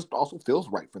easy, and it just also feels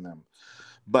right for them.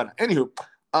 But anywho,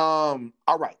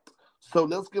 all right, so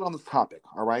let's get on this topic.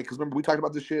 All right, because remember we talked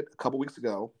about this shit a couple weeks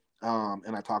ago,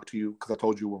 and I talked to you because I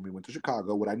told you when we went to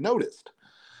Chicago what I noticed,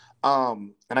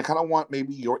 and I kind of want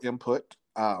maybe your input.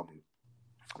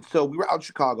 So we were out in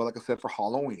Chicago, like I said, for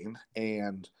Halloween,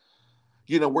 and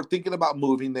we're thinking about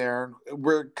moving there.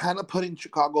 We're kind of putting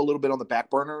Chicago a little bit on the back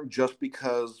burner, just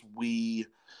because we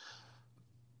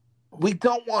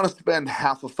don't want to spend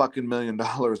half a fucking $1 million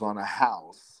on a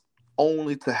house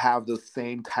only to have the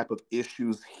same type of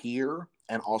issues here,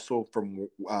 and also from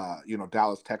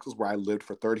Dallas, Texas, where I lived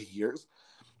for 30 years.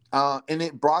 And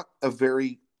it brought a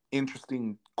very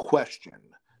interesting question.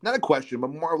 Not a question,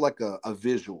 but more like a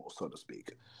visual, so to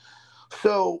speak.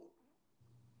 So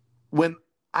when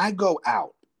I go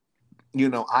out,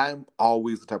 I'm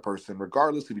always the type of person,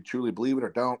 regardless if you truly believe it or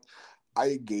don't,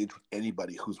 I engage with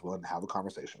anybody who's willing to have a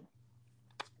conversation.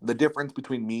 The difference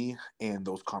between me and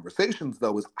those conversations,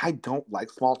 though, is I don't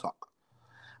like small talk.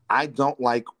 I don't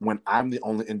like when I'm the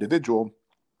only individual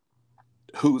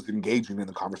who's engaging in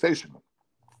the conversation.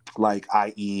 Like,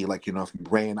 i.e., like, if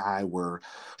Ray and I were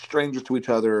strangers to each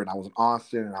other and I was in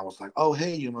Austin and I was like, oh,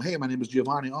 hey, hey, my name is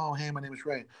Giovanni. Oh, hey, my name is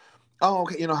Ray. Oh,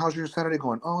 okay, how's your Saturday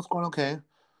going? Oh, it's going okay.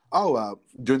 Oh,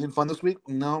 do anything fun this week?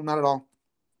 No, not at all.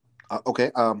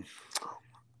 Okay.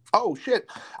 Oh shit!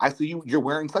 I see you're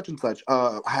wearing such and such.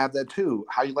 I have that too.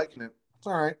 How you liking it? It's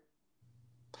all right.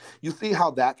 You see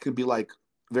how that could be like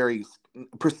very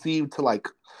perceived to like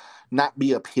not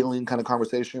be appealing kind of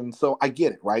conversation. So I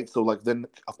get it, right? So like then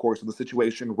of course in the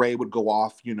situation, Ray would go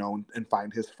off, and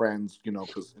find his friends,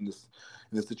 because in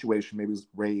this situation, maybe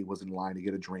Ray was in line to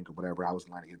get a drink or whatever. I was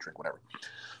in line to get a drink, whatever.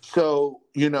 So,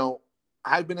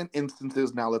 I've been in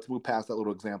instances, now let's move past that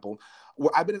little example,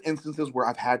 where I've been in instances where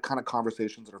I've had kind of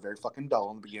conversations that are very fucking dull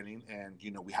in the beginning. And,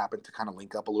 we happen to kind of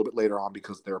link up a little bit later on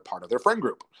because they're a part of their friend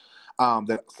group,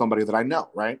 that somebody that I know,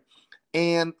 right?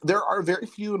 And there are very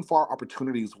few and far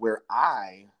opportunities where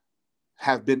I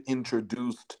have been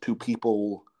introduced to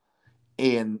people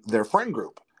in their friend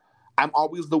group. I'm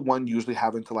always the one usually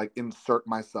having to like insert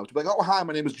myself to be like, oh, hi,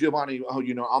 my name is Giovanni. Oh,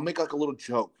 I'll make like a little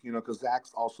joke, because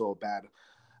Zach's also a bad,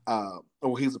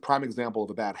 he's a prime example of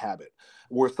a bad habit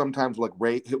where sometimes like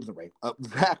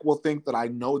Zach will think that I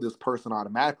know this person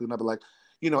automatically. And I'll be like,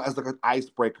 as like an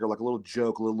icebreaker, like a little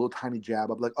joke, a little tiny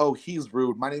jab. I'll be like, oh, he's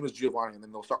rude. My name is Giovanni. And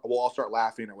then we'll all start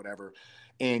laughing or whatever.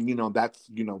 And, that's,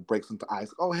 breaks into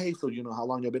ice. Oh, hey, so, how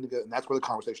long you've been together? And that's where the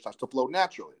conversation starts to flow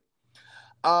naturally.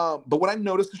 But what I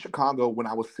noticed in Chicago when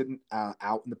I was sitting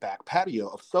out in the back patio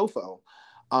of Sofo,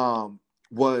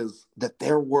 was that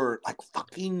there were like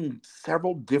fucking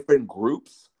several different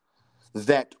groups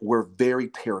that were very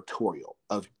territorial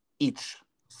of each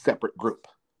separate group.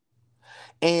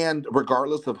 And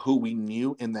regardless of who we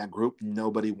knew in that group,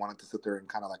 nobody wanted to sit there and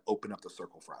kind of like open up the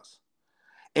circle for us.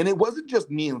 And it wasn't just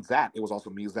me and Zach, it was also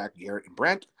me, Zach, Garrett, and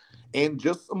Brent, and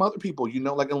just some other people,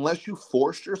 like unless you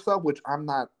forced yourself, which I'm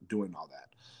not doing all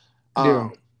that. Yeah.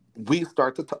 we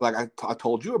start to like I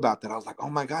told you about that. I was like, oh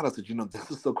my god! I said,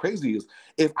 this is so crazy. Is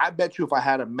if I bet you if I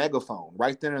had a megaphone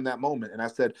right there in that moment, and I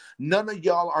said, none of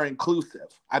y'all are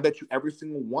inclusive. I bet you every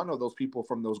single one of those people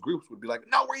from those groups would be like,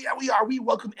 no, we are. We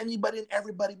welcome anybody and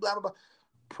everybody. Blah blah blah.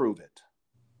 Prove it.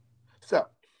 So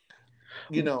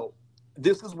you know,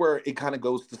 this is where it kind of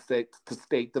goes to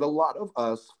state that a lot of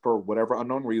us, for whatever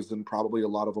unknown reason, probably a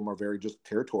lot of them are very just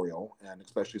territorial, and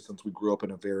especially since we grew up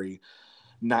in a very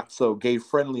not so gay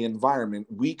friendly environment,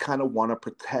 we kind of want to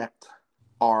protect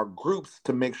our groups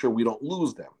to make sure we don't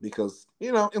lose them because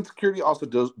insecurity also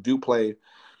does play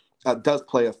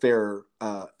a fair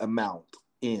amount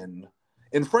in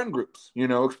friend groups,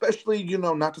 especially,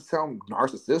 not to sound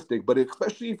narcissistic, but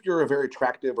especially if you're a very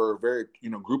attractive or a very,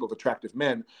 group of attractive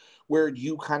men where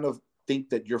you kind of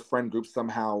think that your friend group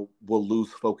somehow will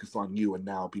lose focus on you and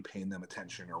now be paying them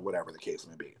attention or whatever the case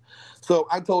may be. So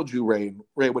I told you, Ray,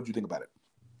 what do you think about it?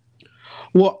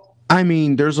 Well, I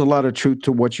mean, there's a lot of truth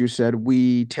to what you said.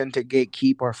 We tend to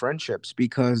gatekeep our friendships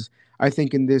because I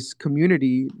think in this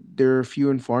community, there are few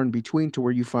and far in between to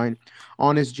where you find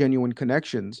honest, genuine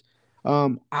connections.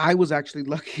 I was actually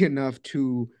lucky enough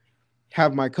to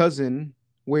have my cousin,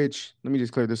 which let me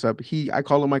just clear this up. I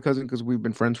call him my cousin because we've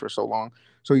been friends for so long.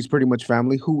 So he's pretty much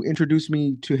family, who introduced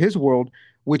me to his world,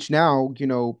 which now,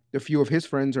 a few of his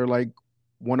friends are like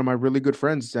one of my really good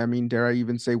friends. I mean, dare I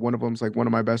even say one of them's like one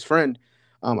of my best friend.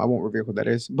 I won't reveal who that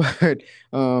is, but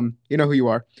you know who you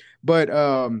are. But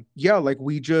yeah, like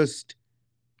we just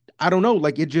I don't know,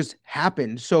 like it just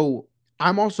happened. So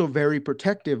I'm also very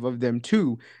protective of them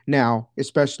too now,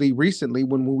 especially recently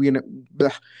when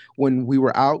we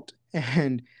were out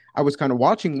and I was kind of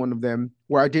watching one of them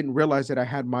where I didn't realize that I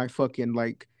had my fucking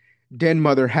like den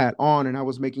mother hat on and I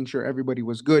was making sure everybody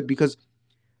was good because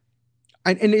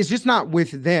and it's just not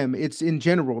with them, it's in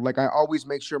general. Like I always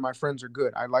make sure my friends are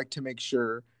good. I like to make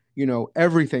sure,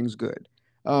 everything's good.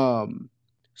 um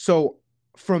so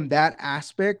from that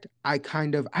aspect, I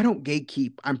don't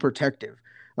gatekeep, I'm protective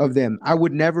of them. I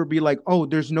would never be like, oh,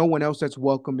 there's no one else that's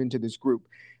welcome into this group,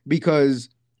 because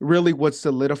really what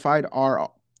solidified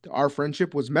our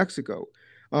friendship was Mexico,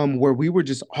 where we were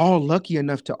just all lucky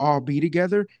enough to all be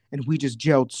together and we just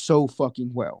gelled so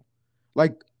fucking well.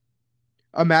 Like,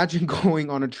 imagine going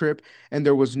on a trip and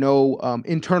there was no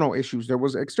internal issues. There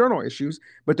was external issues,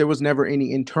 but there was never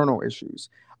any internal issues.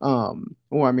 Well,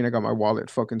 I mean, I got my wallet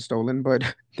fucking stolen,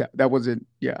 but that wasn't,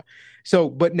 yeah. So,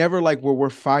 but never like where we're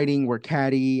fighting, we're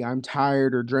catty, I'm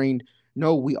tired or drained.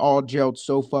 No, we all gelled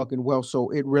so fucking well.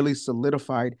 So it really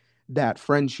solidified that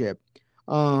friendship.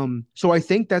 So I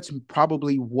think that's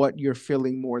probably what you're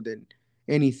feeling more than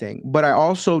anything. But I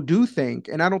also do think,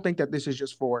 and I don't think that this is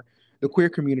just for the queer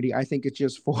community, I think it's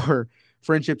just for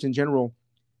friendships in general.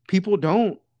 People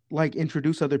don't like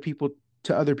introduce other people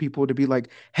to other people to be like,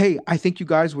 hey, I think you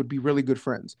guys would be really good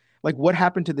friends. Like, what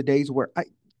happened to the days where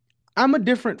I'm a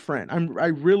different friend? I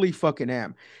really fucking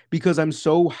am, because I'm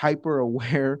so hyper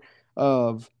aware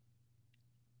of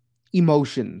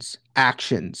emotions,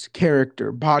 actions,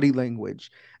 character, body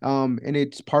language. And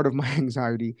it's part of my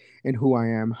anxiety and who I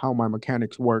am, how my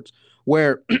mechanics works,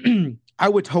 where I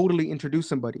would totally introduce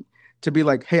somebody to be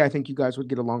like, hey, I think you guys would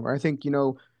get along. Or I think,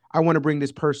 I want to bring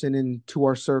this person into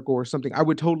our circle or something. I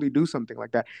would totally do something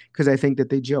like that because I think that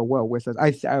they gel well with us.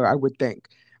 I would think.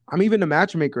 I'm even a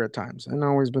matchmaker at times, and I've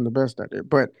always been the best at it.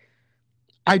 But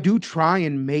I do try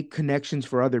and make connections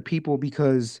for other people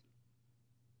because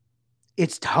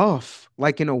it's tough.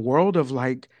 Like in a world of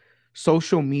like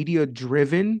social media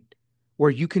driven,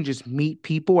 where you can just meet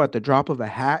people at the drop of a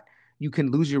hat, you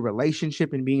can lose your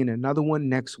relationship and be in another one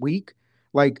next week.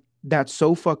 Like that's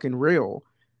so fucking real.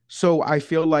 So I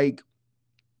feel like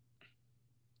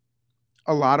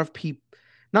a lot of people,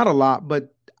 not a lot,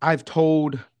 but I've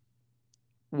told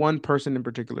one person in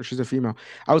particular, she's a female.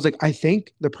 I was like, I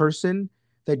think the person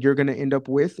that you're going to end up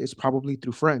with is probably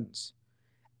through friends.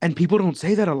 And people don't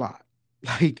say that a lot.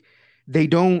 Like they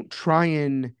don't try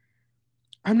and,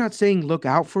 I'm not saying look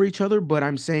out for each other, but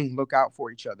I'm saying look out for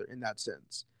each other in that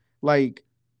sense. Like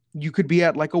you could be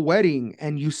at like a wedding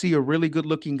and you see a really good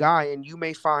looking guy and you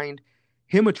may find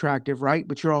him attractive, right?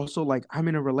 But you're also like, I'm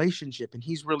in a relationship and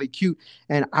he's really cute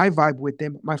and I vibe with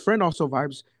them. My friend also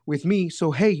vibes with me.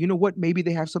 So, hey, you know what? Maybe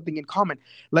they have something in common.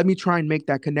 Let me try and make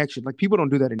that connection. Like people don't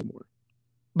do that anymore.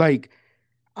 Like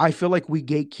I feel like we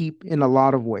gatekeep in a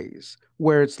lot of ways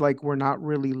where it's like we're not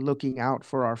really looking out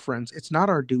for our friends. It's not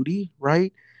our duty,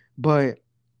 right? But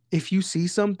if you see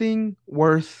something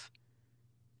worth,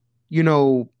 you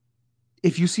know,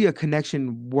 if you see a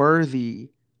connection worthy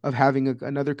of having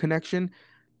another connection,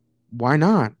 why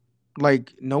not?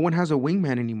 Like, no one has a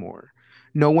wingman anymore.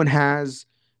 No one has,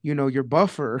 your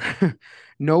buffer.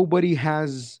 Nobody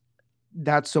has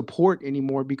that support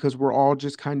anymore because we're all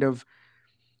just kind of,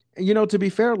 to be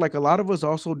fair, like a lot of us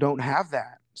also don't have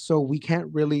that. So we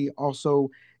can't really also,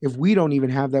 if we don't even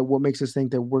have that, what makes us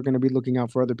think that we're going to be looking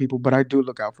out for other people? But I do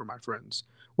look out for my friends,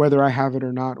 whether I have it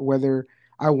or not, whether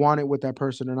I want it with that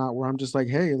person or not, where I'm just like,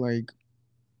 hey, like,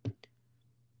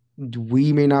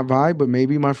 we may not vibe, but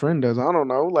maybe my friend does. I don't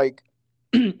know. Like,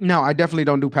 no, I definitely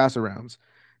don't do pass arounds.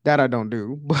 That I don't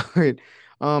do. But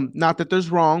not that there's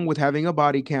wrong with having a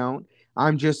body count.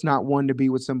 I'm just not one to be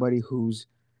with somebody who's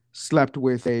slept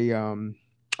with a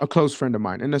close friend of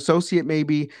mine. An associate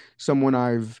maybe, someone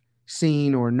I've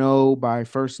seen or know by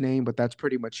first name, but that's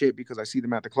pretty much it because I see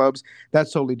them at the clubs.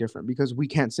 That's totally different because we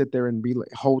can't sit there and be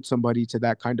like, hold somebody to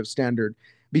that kind of standard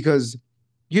because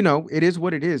it is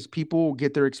what it is. People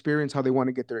get their experience how they want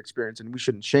to get their experience, and we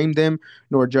shouldn't shame them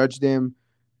nor judge them,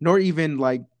 nor even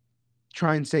like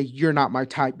try and say you're not my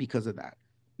type because of that.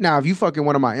 Now, if you fucking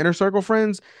one of my inner circle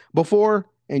friends before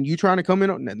and you trying to come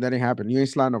in, that ain't happen. You ain't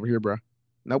sliding over here, bro.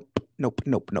 Nope, nope,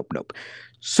 nope, nope, nope.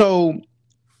 So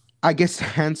I guess to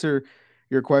answer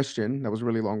your question, that was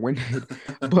really long winded,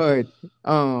 but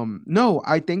no,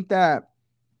 I think that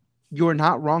you're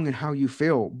not wrong in how you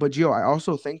feel. But Gio, I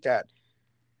also think that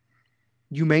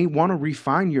you may want to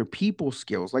refine your people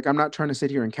skills. Like I'm not trying to sit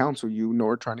here and counsel you,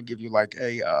 nor trying to give you like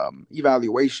a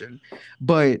evaluation,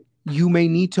 but you may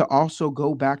need to also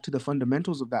go back to the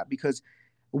fundamentals of that because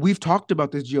we've talked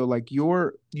about this, Gio. Like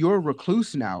you're a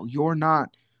recluse now. You're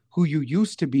not who you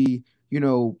used to be.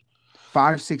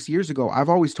 5 6 years ago. I've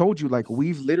always told you like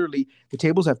we've literally the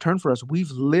tables have turned for us.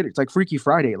 We've lit. It's like Freaky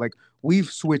Friday. Like we've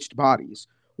switched bodies.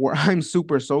 Where I'm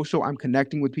super social. I'm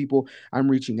connecting with people.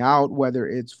 I'm reaching out, whether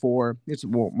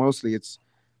mostly it's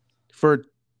for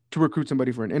to recruit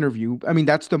somebody for an interview. I mean,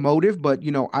 that's the motive, but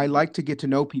I like to get to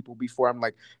know people before I'm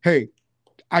like, hey,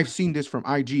 I've seen this from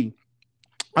IG.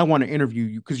 I want to interview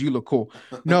you because you look cool.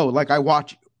 No, like I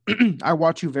watch I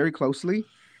watch you very closely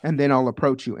and then I'll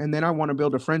approach you. And then I want to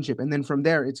build a friendship. And then from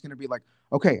there, it's going to be like,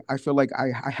 okay, I feel like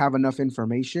I have enough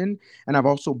information and I've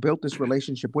also built this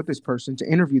relationship with this person to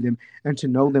interview them and to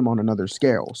know them on another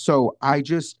scale. So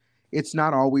it's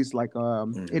not always like, it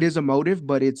Mhm. is a motive,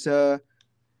 but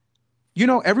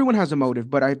everyone has a motive,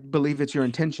 but I believe it's your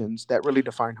intentions that really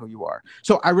define who you are.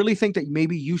 So I really think that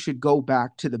maybe you should go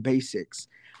back to the basics.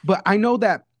 But I know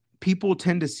that people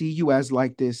tend to see you as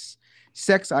like this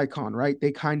sex icon, right?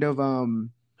 They kind of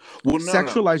Well, no, no, no.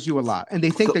 sexualize you a lot. And they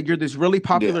think So, that you're this really yeah.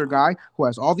 popular guy who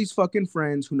has all these fucking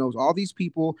friends, who knows all these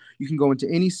people. You can go into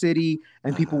any city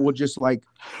and people will just like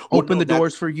Well, open no, the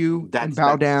doors for you and that's bow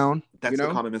that's down, that's the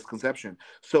common misconception.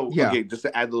 So, Yeah. okay, just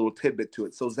to add a little tidbit to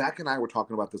it. So, Zach and I were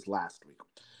talking about this last week,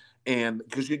 and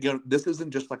because this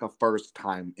isn't just like a first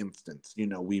time instance.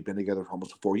 We've been together for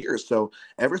almost 4 years. So,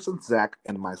 ever since Zach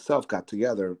and myself got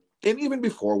together, and even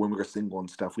before when we were single and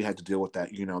stuff, we had to deal with that.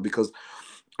 Because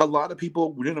a lot of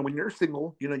people, when you're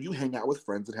single, you hang out with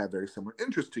friends that have very similar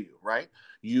interests to you, right?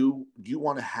 You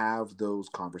want to have those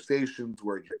conversations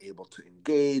where you're able to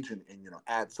engage and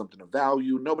add something of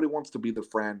value. Nobody wants to be the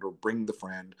friend or bring the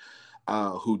friend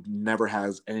who never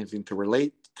has anything to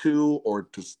relate to or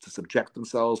to subject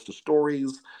themselves to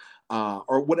stories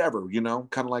or whatever,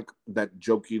 kind of like that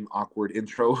joking, awkward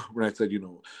intro when I said,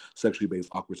 sexually based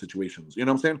awkward situations. You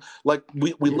know what I'm saying? Like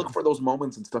we Yeah. look for those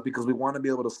moments and stuff because we want to be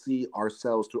able to see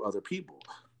ourselves through other people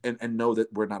and know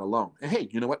that we're not alone. And hey,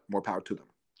 you know what? More power to them.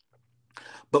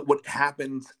 But what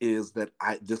happens is that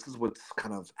this is what's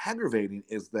kind of aggravating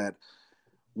is that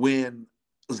when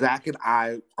Zach and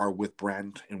I are with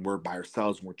Brent and we're by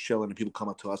ourselves and we're chilling and people come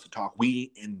up to us to talk,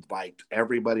 we invite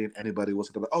everybody and anybody wants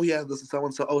to be like, oh yeah, this is so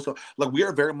and so. Oh, so like we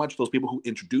are very much those people who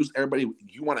introduce everybody.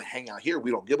 You want to hang out here?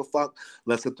 We don't give a fuck.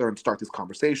 Let's sit there and start these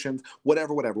conversations.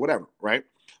 Whatever, whatever, whatever. Right?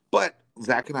 But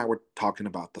Zach and I were talking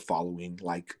about the following,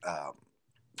 like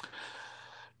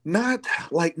not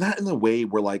in a way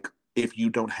where like if you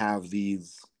don't have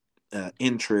these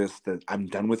interests that I'm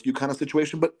done with you kind of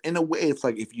situation, but in a way it's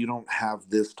like if you don't have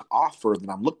this to offer that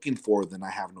I'm looking for, then I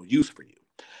have no use for you.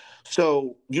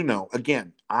 So,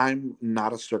 again, I'm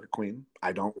not a circuit queen.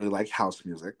 I don't really like house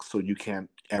music, so you can't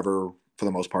ever, for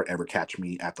the most part, ever catch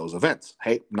me at those events.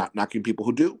 Hey, not knocking people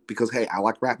who do, because hey, I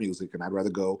like rap music and I'd rather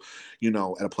go, at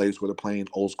a place where they're playing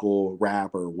old school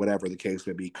rap or whatever the case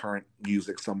may be, current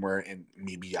music somewhere, and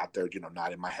me be out there,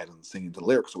 nodding my head and singing the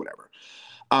lyrics or whatever.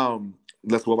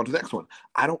 Let's move on to the next one.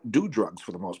 I don't do drugs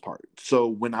for the most part. So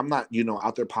when I'm not,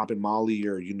 out there popping Molly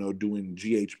or, doing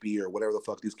GHB or whatever the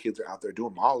fuck these kids are out there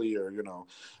doing Molly or, none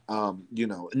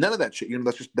of that shit.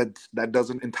 That's just that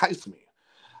doesn't entice me.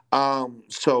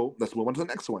 So let's move on to the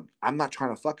next one. I'm not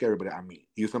trying to fuck everybody I meet.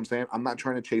 You know what I'm saying? I'm not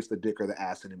trying to chase the dick or the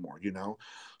ass anymore, you know?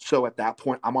 So at that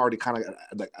point, I'm already kind of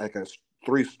like a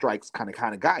three strikes kind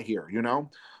of guy here, you know?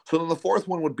 So then the fourth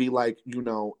one would be like, you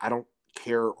know, I don't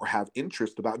care or have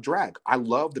interest about drag. I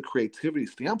love the creativity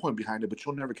standpoint behind it, but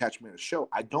you'll never catch me at a show.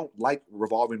 I don't like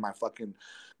revolving my fucking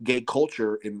gay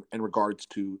culture in regards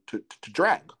to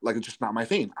drag. Like it's just not my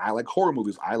thing. I like horror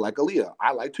movies. I like Aaliyah.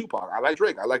 I like Tupac. I like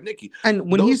Drake. I like Nicki.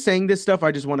 And when he's Those saying this stuff,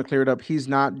 I just want to clear it up. He's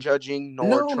not judging nor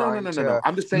no, no, no, trying no, no, no. to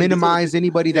I'm just saying these are minimize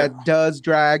anybody yeah. that does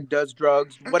drag, does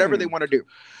drugs, whatever they Mm-mm. want to do.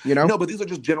 You know? No, but these are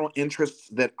just general interests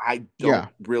that I don't Yeah.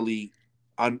 really.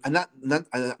 I'm not let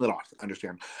off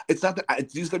understand. It's not that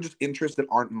these are just interests that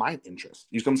aren't my interests.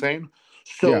 You see what I'm saying?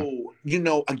 Yeah. So you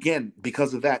know, again,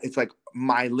 because of that, it's like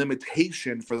my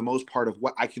limitation for the most part of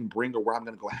what I can bring or where I'm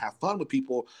going to go have fun with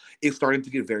people is starting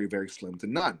to get very, very slim to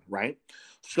none. Right.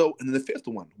 So, and then the fifth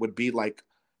one would be like,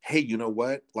 hey, you know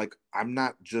what? Like, I'm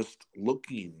not just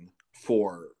looking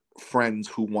for friends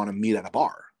who want to meet at a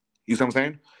bar. You see what I'm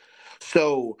saying?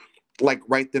 So, like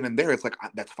right then and there, it's like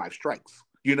that's five strikes.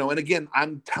 You know, and again,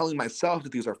 I'm telling myself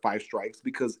that these are five strikes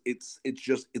because it's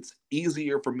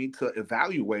easier for me to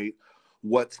evaluate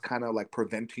what's kind of like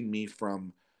preventing me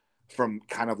from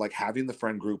kind of like having the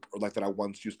friend group or like that I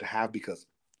once used to have. Because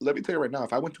let me tell you right now,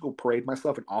 if I went to go parade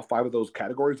myself in all five of those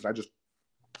categories that I just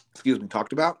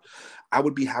talked about, I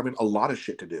would be having a lot of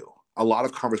shit to do, a lot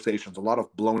of conversations, a lot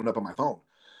of blowing up on my phone.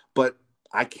 But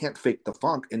I can't fake the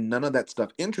funk, and none of that stuff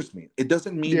interests me. It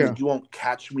doesn't mean Yeah. that you won't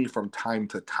catch me from time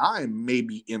to time,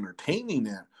 maybe entertaining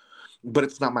it, but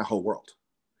it's not my whole world.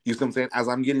 You see what I'm saying? As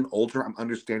I'm getting older, I'm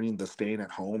understanding the staying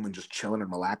at home and just chilling and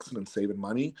relaxing and saving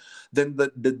money. Then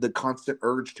the constant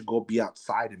urge to go be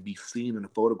outside and be seen in a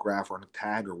photograph or in a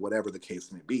tag or whatever the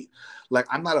case may be. Like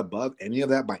I'm not above any of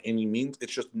that by any means.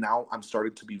 It's just now I'm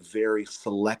starting to be very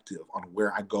selective on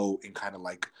where I go and kind of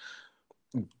like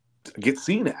get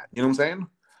seen at. You know what I'm saying?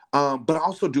 But I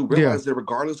also do Yeah. realize that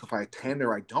regardless if I attend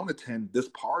or I don't attend, this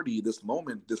party, this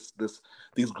moment,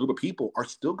 these group of people are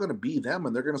still going to be them,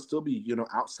 and they're going to still be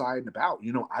outside and about.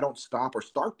 I don't stop or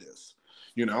start this.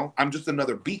 I'm just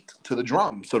another beat to the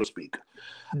drum, so to speak.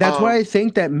 That's why I Um,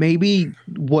 think that maybe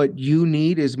what you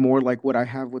need is more like what I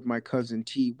have with my cousin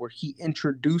T, where he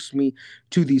introduced me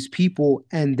to these people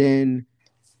and then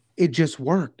it just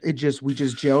worked. We just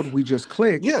gelled, we just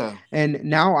clicked. yeah, And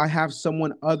now I have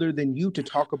someone other than you to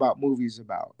talk about movies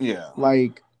about, yeah.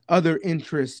 like other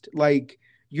interest, like,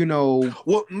 you know,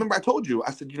 Well, remember I told you,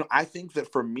 I said, I think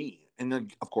that for me, and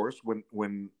then of course when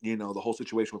the whole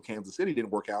situation with Kansas City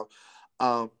didn't work out,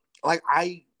 um, like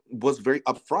I was very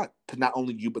upfront to not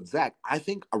only you but Zach. I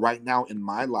think right now in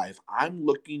my life, I'm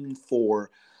looking for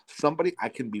somebody I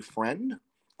can befriend,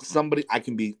 somebody I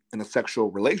can be in a sexual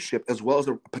relationship as well as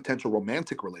a potential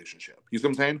romantic relationship. You see what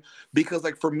I'm saying? Because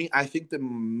like for me, I think that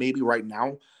maybe right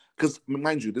now, because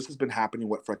mind you, this has been happening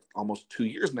for like almost 2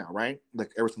 years now, right?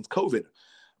 Like ever since COVID.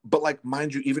 But like,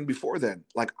 mind you, even before then,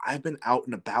 like I've been out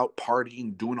and about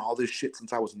partying, doing all this shit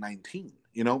since I was 19.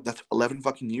 That's 11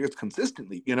 fucking years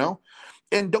consistently.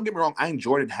 And don't get me wrong, I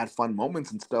enjoyed it and had fun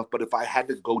moments and stuff. But if I had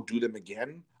to go do them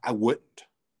again, I wouldn't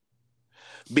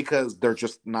because of they're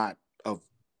just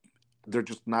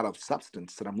not of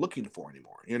substance that I'm looking for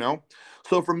anymore.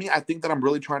 So for me, I think that I'm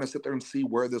really trying to sit there and see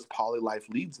where this poly life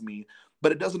leads me.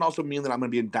 But it doesn't also mean that I'm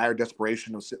going to be in dire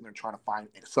desperation of sitting there trying to find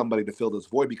somebody to fill this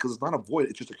void because it's not a void,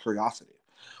 it's just a curiosity.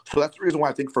 So that's the reason why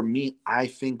I think for me, I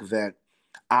think that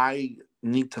I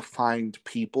need to find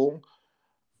people,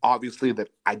 obviously, that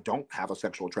I don't have a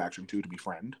sexual attraction to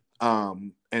befriend.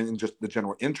 And just the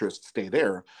general interest stay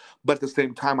there. But at the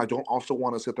same time, I don't also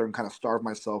want to sit there and kind of starve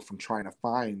myself from trying to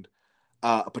find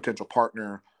a potential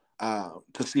partner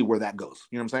to see where that goes.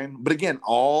 You know what I'm saying? But again,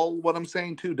 all what I'm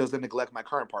saying too doesn't neglect my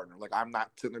current partner. Like I'm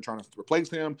not sitting there trying to replace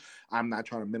him. I'm not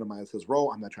trying to minimize his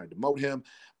role. I'm not trying to demote him.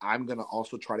 I'm gonna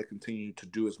also try to continue to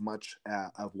do as much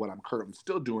of what I'm currently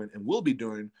still doing and will be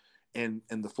doing in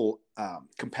the full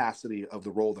capacity of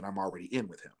the role that I'm already in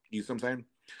with him. You see what I'm saying?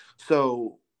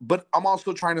 So. But I'm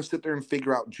also trying to sit there and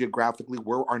figure out geographically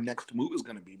where our next move is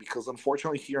going to be because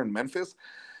unfortunately here in Memphis,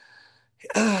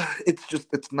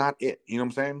 it's not it. You know what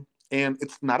I'm saying? And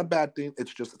it's not a bad thing.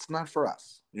 It's just it's not for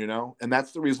us. And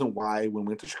that's the reason why when we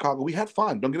went to Chicago, we had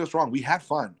fun. Don't get us wrong, we had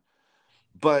fun.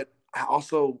 But I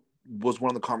also was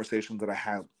one of the conversations that I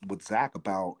had with Zach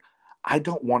about I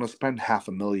don't want to spend half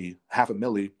a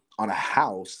milli on a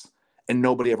house and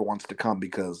nobody ever wants to come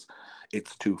because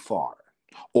it's too far.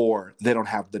 Or they don't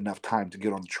have enough time to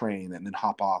get on the train and then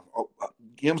hop off. You know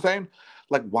what I'm saying?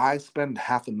 Like, why spend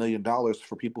 $500,000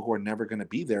 for people who are never going to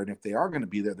be there? And if they are going to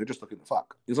be there, they're just looking to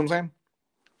fuck. You know what I'm saying?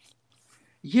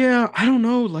 Yeah, I don't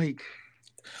know. Like,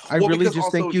 I Well, really because just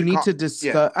also think you need Chicago, to yeah.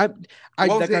 discuss. I Well, I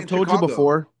was like saying I've in told you Chicago,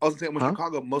 before, I was saying with huh?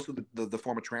 Chicago, most of the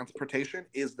form of transportation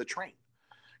is the train.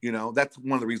 You know, that's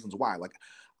one of the reasons why. Like,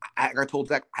 I told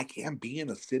Zach, I can't be in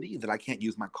a city that I can't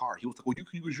use my car. He was like, well, you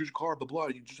can use your car, blah, blah.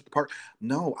 You just have to park.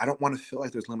 No, I don't want to feel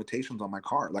like there's limitations on my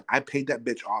car. Like, I paid that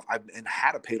bitch off. I've and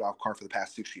had a paid off car for the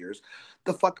past 6 years.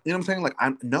 The fuck, you know what I'm saying? Like,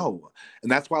 I'm no.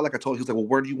 And that's why, like, I told him, he was like, well,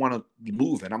 where do you want to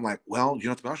move? And I'm like, well, you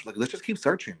know, to be honest, like, let's just keep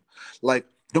searching. Like,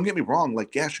 don't get me wrong.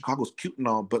 Like, yeah, Chicago's cute and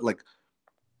all, but like,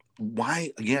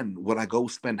 why, again, would I go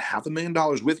spend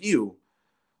 $500,000 with you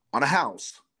on a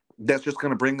house that's just going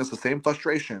to bring us the same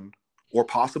frustration or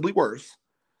possibly worse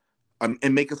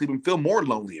and make us even feel more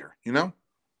lonelier, you know?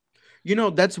 You know,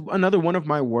 that's another one of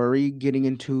my worry getting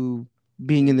into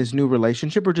being in this new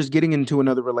relationship or just getting into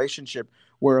another relationship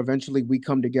where eventually we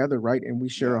come together, right? And we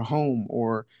share Yeah. a home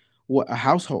or what a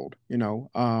household, you know.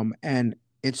 And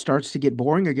it starts to get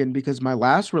boring again because my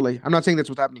last relate I'm not saying that's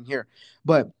what's happening here,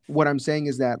 but what I'm saying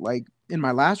is that like in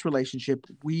my last relationship,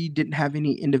 we didn't have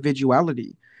any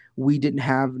individuality. We didn't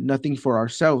have nothing for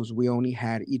ourselves. We only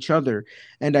had each other.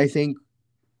 And I think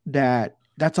that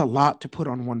that's a lot to put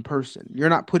on one person. You're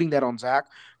not putting that on Zach.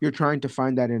 You're trying to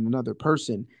find that in another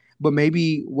person. But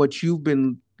maybe what you've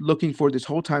been looking for this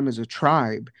whole time is a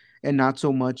tribe and not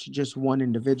so much just one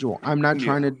individual. I'm not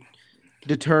trying Yeah. to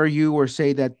deter you or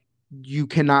say that you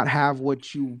cannot have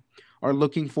what you are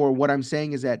looking for. What I'm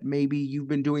saying is that maybe you've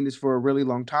been doing this for a really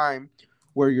long time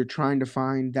where you're trying to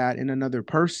find that in another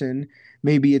person.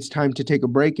 Maybe it's time to take a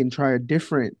break and try a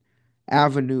different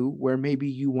avenue where maybe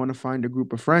you want to find a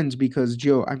group of friends because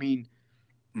Joe, I mean,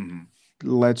 Mm-hmm.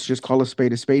 let's just call a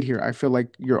spade here. I feel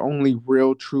like your only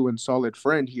real, true, and solid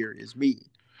friend here is me.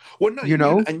 Well, no, You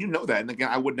know? and you know that. And again,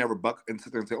 I would never buck and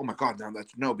sit there and say, "Oh my God, now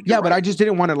that's no." But you're Yeah, but I right. just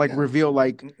didn't want to like Yeah. reveal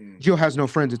like Mm-mm. Joe has no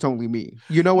friends, it's only me.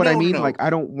 You know what I No, no, mean? no. Like I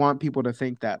don't want people to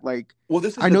think that. Like Well,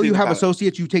 this is I the know thing you have about it.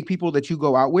 associates, you take people that you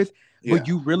go out with, but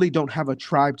Yeah. you really don't have a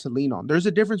tribe to lean on. There's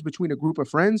a difference between a group of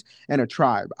friends and a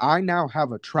tribe. I now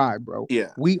have a tribe, bro.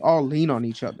 Yeah. We all lean on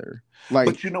each other. But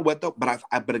Like, you know what though?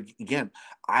 But again,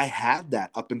 I had that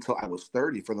up until I was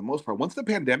 30 for the most part. Once the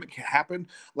pandemic happened,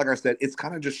 like I said, it's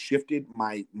kind of just shifted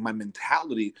my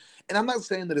mentality. And I'm not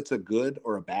saying that it's a good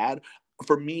or a bad.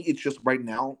 For me, it's just right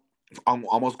now, I'm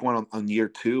almost going on year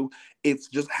two. It's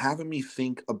just having me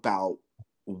think about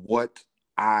what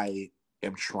I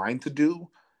am trying to do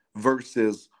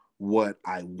versus what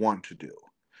I want to do.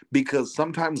 Because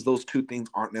sometimes those two things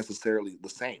aren't necessarily the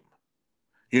same.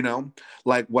 You know,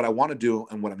 like what I want to do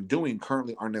and what I'm doing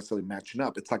currently aren't necessarily matching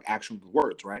up. It's like action with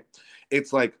words, right?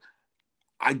 It's like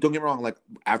I don't get me wrong. Like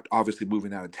after obviously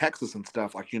moving out of Texas and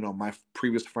stuff, like you know, my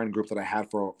previous friend group that I had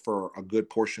for a good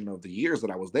portion of the years that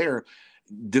I was there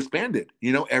disbanded.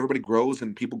 You know, everybody grows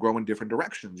and people grow in different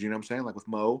directions. You know what I'm saying? Like with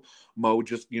Mo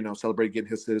just you know celebrated getting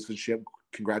his citizenship.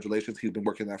 Congratulations, he's been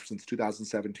working there since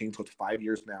 2017, so it's 5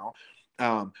 years now.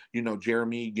 You know,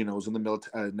 Jeremy, you know, is in the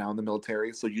military now in the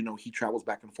military, so you know he travels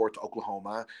back and forth to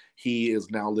Oklahoma. He is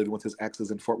now living with his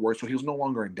exes in Fort Worth, so he's no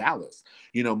longer in Dallas.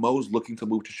 You know, Mo's looking to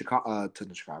move to Chicago,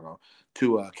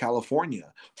 to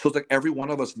California. So it's like every one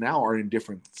of us now are in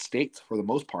different states for the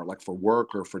most part, like for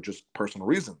work or for just personal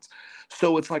reasons.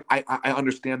 So it's like I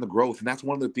understand the growth, and that's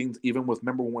one of the things. Even with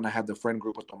remember when I had the friend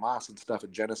group with Tomas and stuff,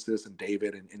 and Genesis and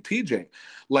David and TJ,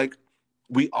 like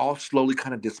we all slowly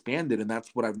kind of disbanded, and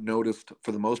that's what I've noticed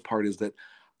for the most part is that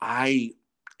I,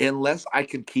 unless I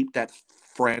can keep that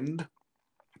friend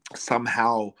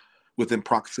somehow within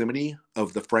proximity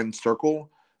of the friend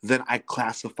circle, then I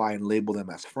classify and label them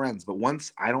as friends. But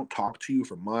once I don't talk to you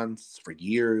for months, for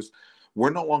years, we're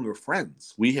no longer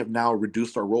friends. We have now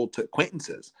reduced our role to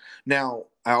acquaintances. Now,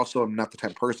 I also am not the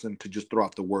type of person to just throw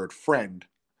out the word friend,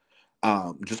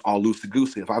 just all loosey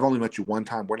goosey. If I've only met you one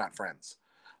time, we're not friends.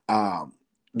 Um,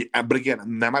 but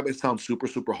again, that might sound super,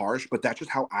 super harsh, but that's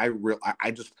just how I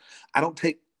just I don't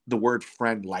take the word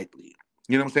friend lightly.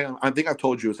 You know what I'm saying? I think I've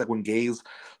told you it's like when gays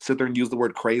sit there and use the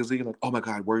word crazy, like, oh my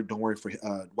God, word, don't worry for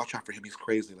watch out for him, he's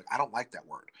crazy. Like I don't like that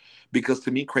word. Because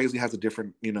to me, crazy has a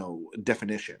different, you know,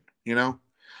 definition, you know?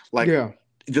 Like yeah.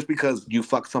 just because you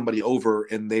fuck somebody over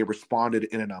and they responded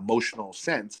in an emotional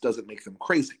sense doesn't make them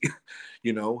crazy.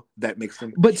 You know, that makes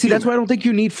them But see, that's why I human. don't think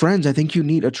you need friends. I think you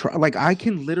need a tribe. Like I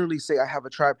can literally say I have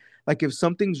a tribe. Like if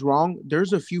something's wrong,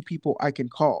 there's a few people I can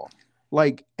call.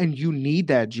 Like, and you need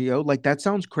that, Geo. Like that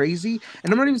sounds crazy.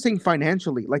 And I'm not even saying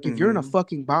financially. Like if you're in a Hmm.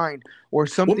 fucking bind or Well,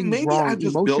 something's maybe wrong I've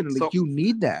just built emotionally, so. you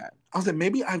need that. I was like,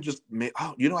 maybe I've just made.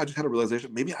 Oh, you know, I just had a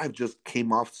realization. Maybe I've just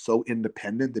came off so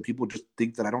independent that people just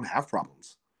think that I don't have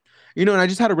problems. And I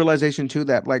just had a realization too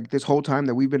that like this whole time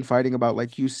that we've been fighting about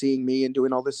like you seeing me and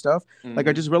doing all this stuff, like I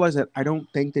Mm-hmm. just realized that I don't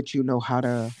think that you know how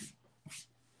to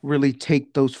really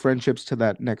take those friendships to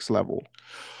that next level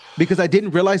because I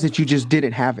didn't realize that you just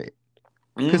didn't have it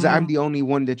because I'm Mm-hmm. the only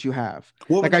one that you have.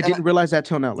 Well, Like I and didn't realize that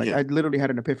till now. Like yeah, I literally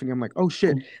had an epiphany. I'm like, oh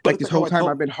shit! but Like it's this like how whole I time I've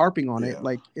told, been harping on it. yeah,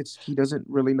 Like it's he doesn't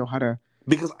really know how to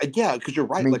because yeah, because you're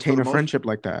right. Like for maintain the a most, friendship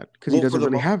like that because he well, for doesn't the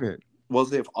really most, have it.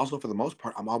 was if also for the most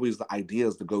part, I'm always the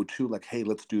ideas to go to, like, hey,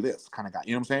 let's do this kind of guy.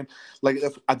 You know what I'm saying? Like,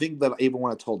 that's, I think that even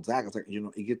when I told Zach, it's like,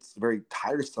 it gets very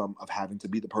tiresome of having to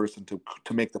be the person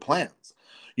to make the plans.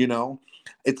 You know,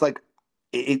 it's like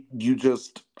you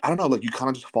just, I don't know, like you kind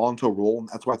of just fall into a role, and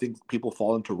that's why I think people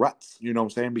fall into ruts. You know what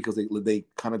I'm saying? Because they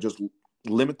kind of just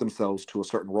limit themselves to a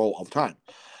certain role all the time.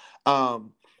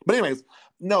 Um, but anyways,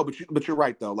 no, but you're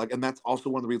right though. Like, and that's also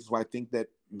one of the reasons why I think that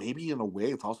maybe in a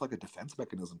way it's also like a defense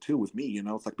mechanism too with me.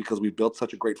 It's like because we built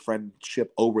such a great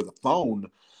friendship over the phone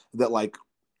that like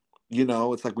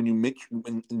it's like when you meet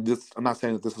and this. I'm not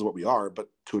saying that this is what we are, but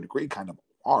to a degree, kind of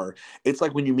are. It's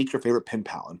like when you meet your favorite pen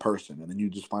pal in person, and then you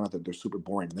just find out that they're super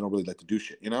boring and they don't really like to do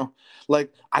shit.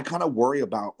 Like I kind of worry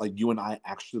about like you and I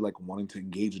actually like wanting to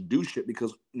engage and do shit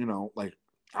because like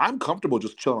I'm comfortable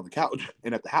just chilling on the couch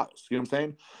and at the house. You know what I'm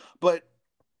saying? But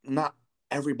not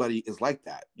everybody is like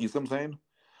that. You see what I'm saying?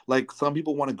 Like some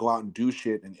people want to go out and do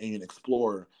shit and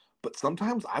explore, but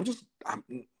sometimes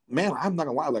man, I'm not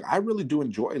gonna lie. Like I really do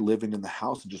enjoy living in the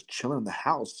house and just chilling in the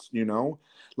house.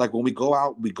 Like when we go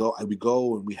out, we go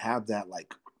and we have that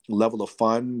like level of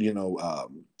fun.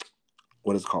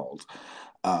 What is it called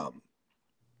um,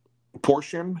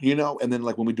 portion. And then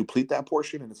like when we deplete that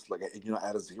portion and it's like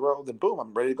at a zero, then boom,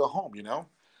 I'm ready to go home.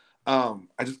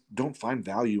 I just don't find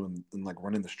value in like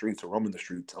running the streets or roaming the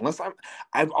streets unless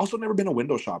I've also never been a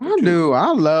window shopper I too. do.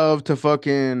 I love to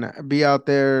fucking be out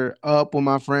there up with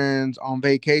my friends on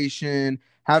vacation,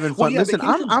 having Well, fun. yeah, Listen, I'm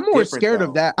vacation's I'm more different scared of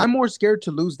though. that. I'm more scared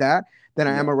to lose that than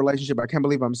I am Yeah. a relationship. I can't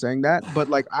believe I'm saying that. But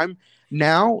like I'm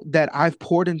now that I've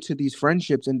poured into these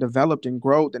friendships and developed and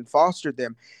growth and fostered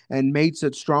them and made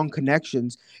such strong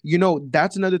connections.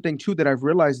 That's another thing too that I've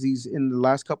realized these in the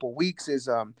last couple of weeks is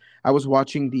I was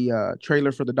watching the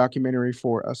trailer for the documentary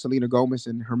for Selena Gomez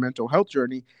and her mental health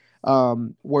journey,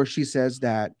 where she says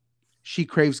that she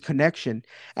craves connection.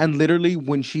 And literally,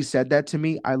 when she said that to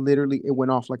me, it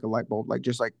went off like a light bulb, like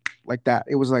just like that.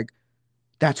 It was like,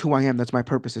 that's who I am. That's my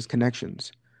purpose is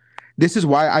connections. This is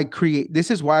why I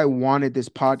wanted this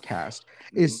podcast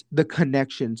Mm-hmm. is the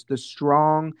connections, the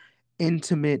strong,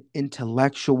 intimate,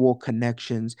 intellectual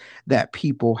connections that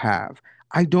people have.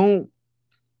 I don't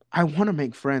I want to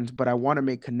make friends, but I want to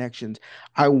make connections.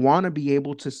 I want to be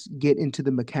able to get into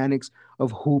the mechanics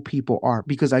of who people are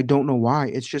because I don't know why.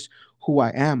 It's just who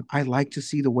I am. I like to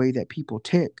see the way that people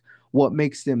tick, what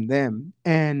makes them them.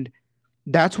 And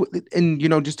that's what, and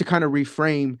just to kind of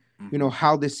reframe, Mm-hmm.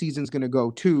 how this season's going to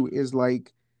go too is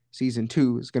like season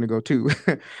two is going to go too,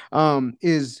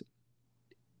 is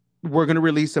we're going to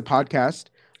release a podcast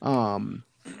um,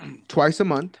 twice a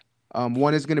month.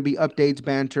 One is going to be updates,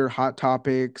 banter, hot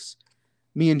topics,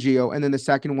 me and Gio, and then the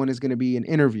second one is going to be an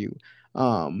interview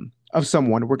of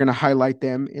someone. We're going to highlight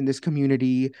them in this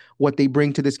community, what they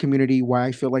bring to this community, why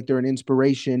I feel like they're an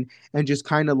inspiration, and just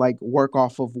kind of like work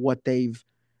off of what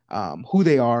who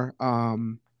they are,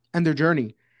 and their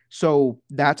journey. So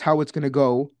that's how it's going to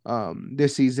go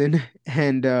this season.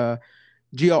 And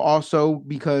Gio also,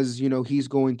 because he's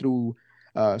going through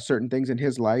certain things in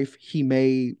his life, he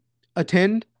may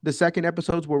attend the second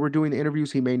episodes where we're doing the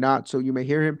interviews. He may not, so you may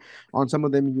hear him on some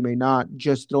of them. You may not.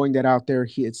 Just throwing that out there.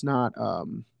 It's not.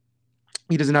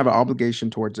 He doesn't have an obligation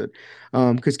towards it,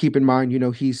 because keep in mind,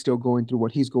 he's still going through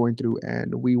what he's going through,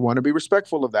 and we want to be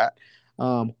respectful of that.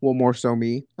 Well, more so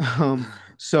me.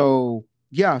 So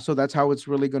yeah, so that's how it's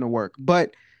really going to work.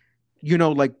 But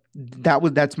like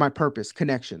that's my purpose,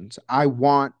 connections. I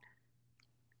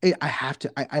have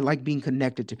to. I like being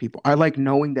connected to people. I like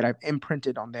knowing that I've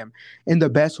imprinted on them in the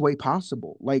best way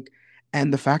possible. Like,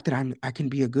 and the fact that I can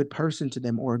be a good person to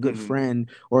them, or a good Mm-hmm. friend,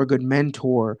 or a good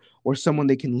mentor, or someone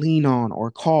they can lean on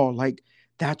or call. Like,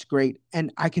 that's great.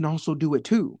 And I can also do it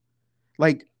too.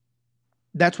 Like,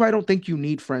 that's why I don't think you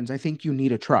need friends. I think you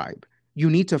need a tribe. You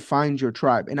need to find your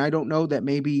tribe. And I don't know that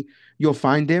maybe you'll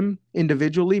find them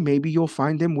individually. Maybe you'll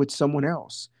find them with someone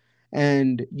else.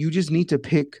 And you just need to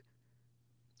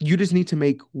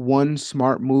make one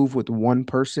smart move with one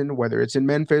person, whether it's in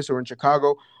Memphis or in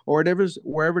Chicago or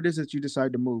wherever it is that you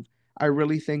decide to move. I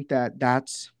really think that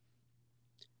that's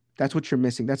what you're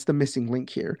missing. That's the missing link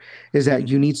here, is that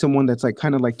you Mm-hmm. need someone that's like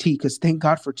kind of like T. Because thank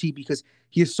God for T, because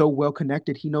he is so well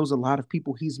connected. He knows a lot of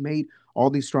people. He's made all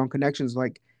these strong connections.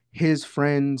 Like his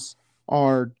friends.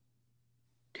 are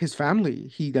his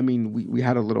family. We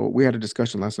had a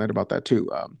discussion last night about that too.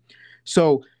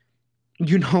 So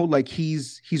like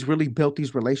he's really built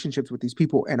these relationships with these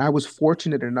people, and I was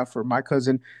fortunate enough for my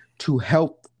cousin to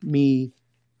help me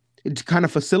to kind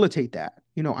of facilitate that.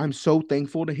 I'm so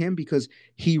thankful to him because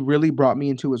he really brought me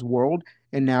into his world,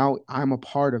 and now I'm a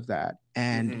part of that.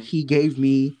 And Mm-hmm. he gave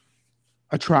me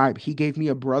a tribe. He gave me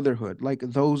a brotherhood. Like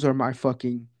those are my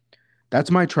fucking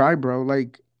that's my tribe, bro.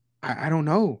 Like I don't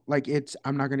know. Like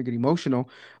I'm not gonna get emotional,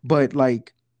 but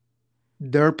like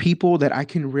they're people that I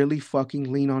can really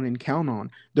fucking lean on and count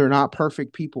on. They're not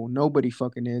perfect people. Nobody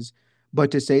fucking is. But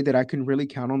to say that I can really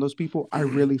count on those people, I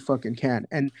really fucking can.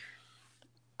 And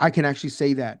I can actually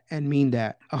say that and mean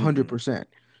that Mm-hmm. 100%.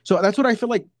 So that's what I feel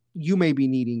like you may be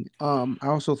needing. I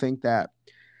also think that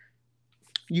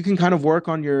you can kind of work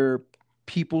on your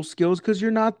people skills because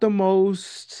you're not the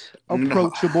most No.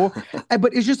 approachable,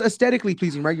 but it's just aesthetically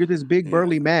pleasing, right? You're this big Yeah.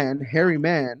 burly man, hairy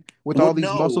man with Well, all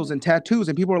these muscles no. and tattoos,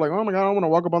 and people are like, "Oh my god, I want to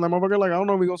walk up on that motherfucker." Like, I don't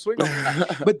know if we gonna swing on me or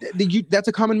not. But that's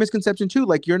a common misconception too.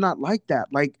 Like, you're not like that.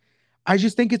 Like, I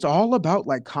just think it's all about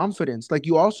like confidence. Like,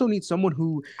 you also need someone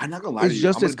who I'm not gonna lie to is you.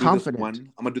 just as confident.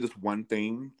 I'm gonna do this one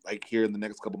thing like here in the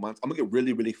next couple months. I'm gonna get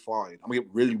really, really fine. I'm gonna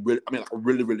get really, really. I mean, like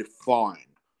really, really fine.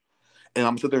 And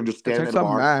I'm sit there and just It standing takes at a a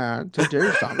bar. man to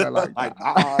do something like My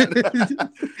God.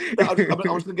 No, I'm that.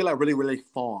 just gonna get like really, really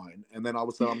fine. And then all of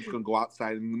a sudden, I'm just gonna go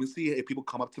outside and let me see if people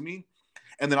come up to me.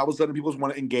 And then all of a sudden, people just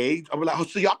want to engage. I'm like, oh,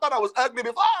 so y'all thought I was ugly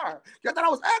before. Y'all thought I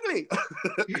was ugly.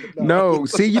 No. No,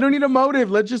 see, you don't need a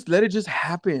motive. Let it just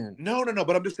happen. No, no, no.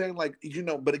 But I'm just saying, like,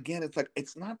 but again, it's like,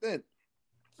 it's not that,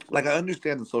 like, I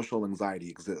understand that social anxiety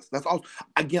exists. That's all.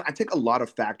 Again, I take a lot of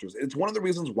factors. It's one of the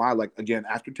reasons why, like, again,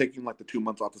 after taking like the 2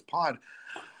 months off this pod,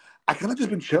 I kind of just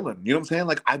been chilling. You know what I'm saying?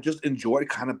 Like, I just enjoyed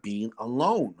kind of being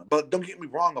alone. But don't get me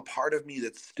wrong, a part of me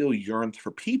that still yearns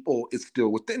for people is still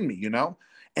within me,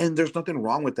 And there's nothing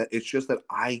wrong with that. It's just that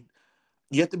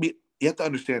you have to be, you have to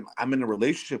understand I'm in a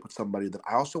relationship with somebody that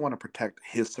I also want to protect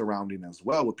his surrounding as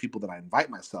well with people that I invite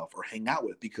myself or hang out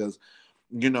with because,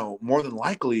 more than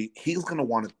likely he's going to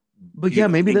want to, But yeah,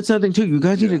 maybe he, that's another thing too. You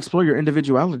guys need to yeah. explore your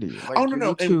individuality. Oh Like no, you no,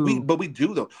 need and to. but we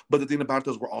do though. But the thing about it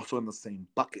is, we're also in the same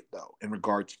bucket though, in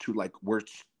regards to like we're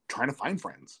trying to find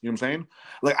friends. You know what I'm saying?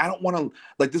 Like I don't want to.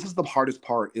 Like this is the hardest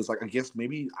part. Is like I guess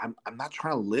maybe I'm not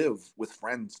trying to live with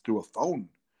friends through a phone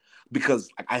because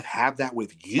I've had that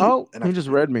with you, Oh, and he I've just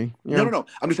read me. no, Yeah. no, no.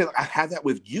 I'm just saying like, I've had that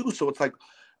with you, so it's like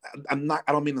I'm not.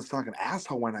 I don't mean to sound like an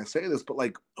asshole when I say this, but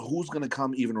like who's gonna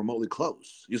come even remotely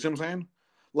close? You see what I'm saying?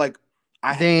 Like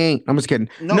I Dang. I'm just kidding.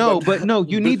 no, No, but but no, you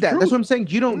but it's need that. That's what truth. I'm saying.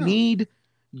 You don't Yeah. need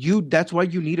you. That's why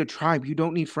you need a tribe. You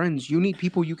don't need friends. You need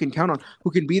people you can count on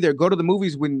who can be there. Go to the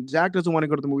movies when Zach doesn't want to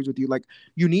go to the movies with you. Like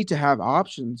you need to have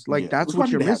options. Like Yeah, that's that's why I what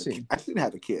need you're to have a kid. missing. I just need to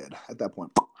have a kid at that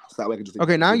point. So that way I can just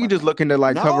Okay, now do you're my just thing. looking to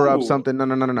like cover up No, something. No,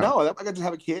 no, no, no, no. no, I can just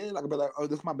have a kid. I can be like, oh,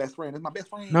 this is my best friend. This is my best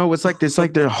friend. No, it's like there's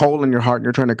a hole in your heart and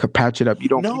you're trying to patch it up. You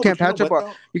No, can't but you know patch up what a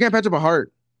though? you can't patch up a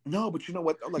heart. No, but you know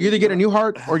what? Though? Like, You either get a new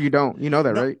heart or you don't. You know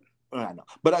that, no, right? I know.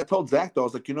 But I told Zach though, I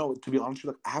was like, to be honest, with you,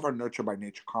 like, I have a nurture by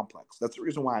nature complex. That's the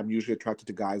reason why I'm usually attracted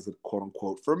to guys that, quote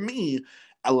unquote, for me,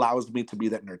 allows me to be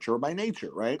that nurturer by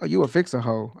nature, right? Oh, you a fix a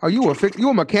hoe. Oh, you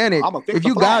a mechanic. I'm gonna fix If a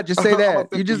you God, flat. just say I'm gonna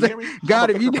that. You fix. You just hear me? I'm God.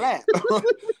 gonna If fix you a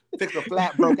flat. Fix a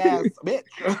flat, broke ass bitch.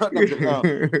 No, I'm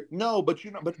joking. No, but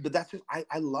but that's just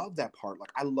I love that part.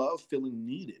 Like I love feeling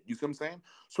needed. You see what I'm saying?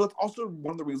 So it's also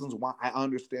one of the reasons why I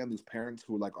understand these parents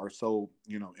who like are so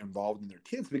involved in their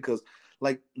kids because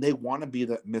like they want to be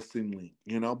that missing link.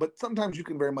 But sometimes you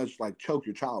can very much like choke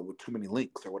your child with too many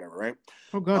links or whatever, right?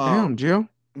 oh god damn, Um, Jill.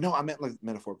 no, I meant like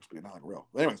metaphorically speaking, not like real.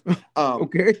 But anyways, um,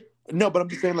 Okay. no, but I'm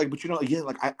just saying, like, but again,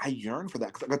 like, I yearn for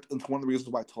that because it's one of the reasons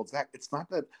why I told Zach. It's not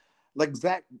that, like,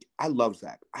 Zach, I love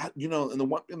Zach. And the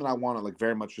one thing that I want to, like,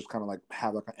 very much just kind of, like,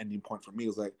 have, like, an ending point for me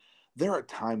is, like, there are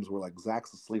times where, like,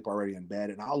 Zach's asleep already in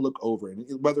bed and I'll look over and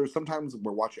whether sometimes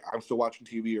I'm still watching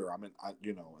TV or I'm in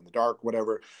the dark,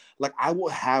 whatever, like, I will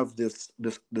have this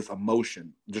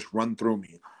emotion just run through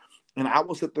me. And I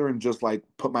will sit there and just like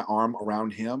put my arm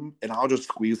around him and I'll just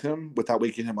squeeze him without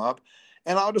waking him up.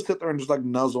 And I'll just sit there and just like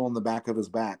nuzzle on the back of his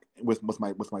back with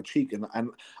my cheek. And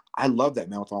I love that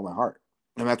man with all my heart.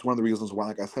 And that's one of the reasons why,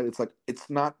 like I said, it's like it's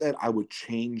not that I would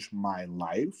change my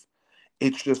life.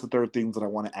 It's just that there are things that I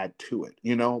want to add to it.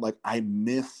 Like I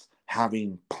miss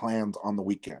having plans on the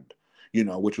weekend.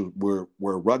 Which was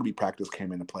where rugby practice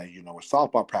came into play. Where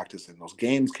softball practice and those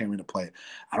games came into play.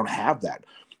 I don't have that,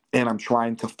 and I'm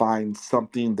trying to find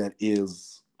something that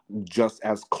is just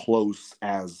as close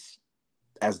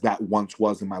as that once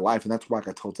was in my life. And that's why, like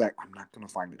I told Zach, I'm not going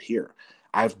to find it here.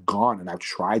 I've gone and I've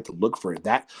tried to look for it.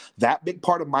 That big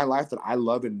part of my life that I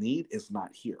love and need is not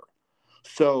here.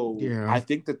 So Yeah. I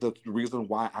think that the reason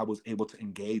why I was able to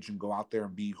engage and go out there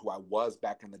and be who I was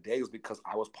back in the day is because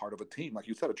I was part of a team, like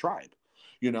you said, a tribe,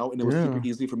 and it was super Yeah.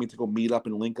 easy for me to go meet up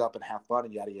and link up and have fun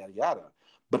and yada yada yada.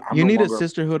 But I'm You no need a longer.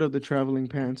 sisterhood of the traveling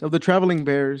pants, of the traveling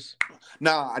bears.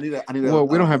 Nah, I need a. Well,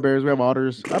 we don't have bears. We have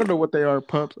otters. I don't know what they are.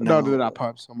 Pups? No, they're not No,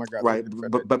 pups. Oh my god, they're right? getting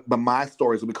offended. But my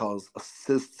stories will be called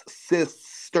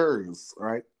sisters,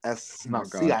 right? Oh No, my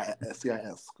god.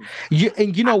 CIS.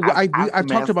 You know I've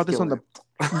talked about this on the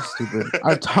Masculine. you stupid.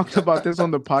 I've talked about this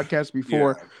on the podcast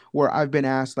before, Yeah. where I've been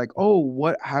asked like, "Oh,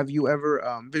 what have you ever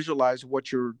visualized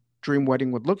what your dream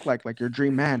wedding would look like your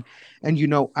dream man?" And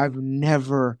I've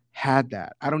never had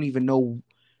that. I don't even know.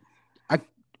 I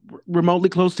remotely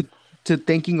close to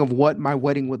thinking of what my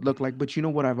wedding would look like. But you know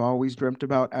what I've always dreamt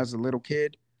about as a little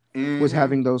kid was Mm-hmm.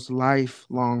 having those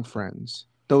lifelong friends.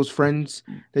 Those friends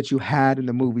that you had in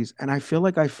the movies. And I feel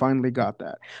like I finally got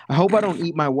that. I hope I don't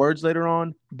eat my words later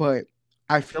on, but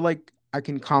I feel like I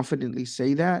can confidently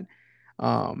say that.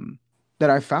 Um, that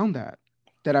I found that.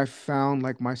 That I found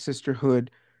like my sisterhood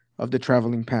of the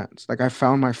traveling pants. Like I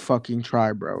found my fucking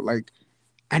tribe, bro. Like,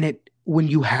 and when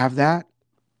you have that,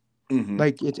 Mm-hmm.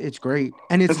 like it's great.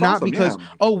 And it's It's not awesome, because, yeah.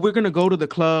 oh, we're gonna go to the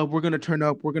club, we're gonna turn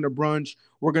up, we're gonna brunch,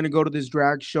 we're gonna go to this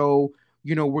drag show,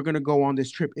 we're gonna go on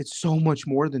this trip. It's so much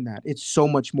more than that. It's so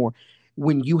much more.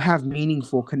 When you have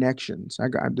meaningful connections, I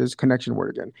got this connection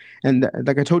word again. And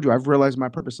like I told you, I've realized my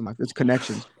purpose in life. It's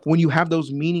connections. When you have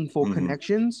those meaningful Mm-hmm.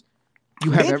 connections,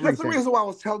 you have Bitch, that's the everything. reason why I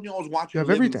was telling you I was You watching have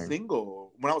Living everything.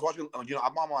 Single. When I was watching, I'm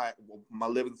on my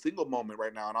Living Single moment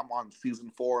right now, and I'm on season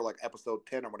 4, like episode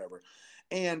 10 or whatever.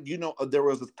 And there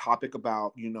was this topic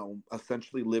about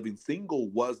essentially living single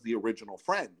was the original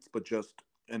Friends, but just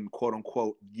in quote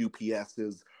unquote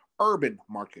UPS's urban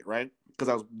market, right?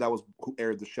 Because that was who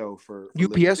aired the show for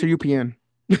Living UPS or Single. UPN?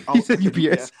 He Oh, I said said UPS.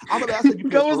 UPS. I said I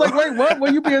UPS was for like, real. wait, what?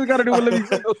 What UPS got to do with living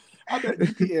single? I bet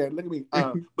UPN. Look at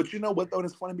me. But you know what though? And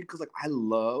it's funny because like I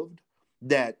loved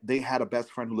that they had a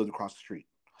best friend who lived across the street.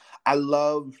 I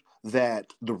loved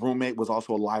that the roommate was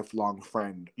also a lifelong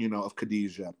friend, of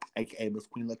Khadijah, aka Miss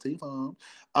Queen Latifah.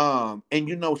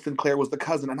 And Sinclair was the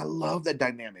cousin, and I love that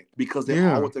dynamic because they're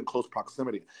all Yeah. within close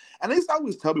proximity. And I used to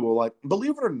always tell people, like,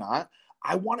 believe it or not,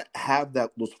 I want to have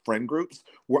those friend groups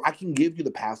where I can give you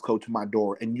the passcode to my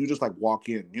door and you just like walk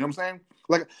in. You know what I'm saying?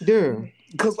 Like, Yeah.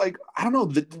 because like I don't know,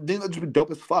 they just be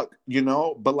dope as fuck,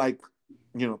 But like,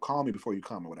 call me before you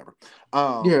come or whatever.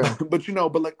 Yeah.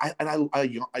 But like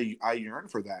I yearn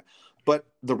for that. But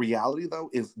the reality though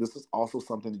is this is also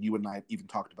something that you and I even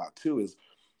talked about too. Is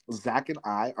Zach and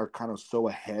I are kind of so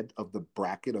ahead of the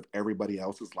bracket of everybody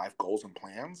else's life goals and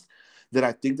plans that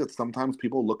I think that sometimes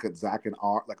people look at Zach and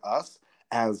like us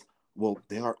as well.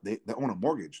 They own a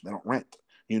mortgage. They don't rent.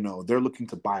 They're looking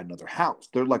to buy another house.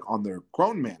 They're like on their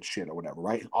grown man shit or whatever,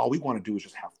 right? All we want to do is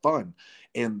just have fun.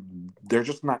 And they're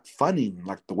just not funning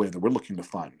like the way that we're looking to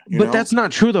fun, But that's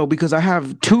not true though, because I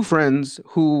have two friends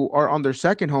who are on their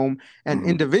second home and Mm-hmm.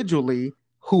 individually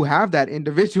who have that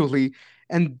individually,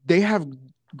 and they have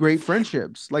great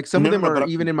friendships. Like some of them No, are but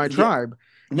even in my yeah, tribe.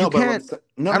 You no, but can't. I don't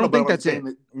but think what I'm that's saying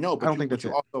it. that no, I don't think that's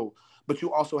it. but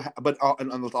you also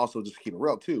and let's also just keep it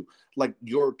real too. Like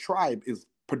your tribe is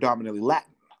predominantly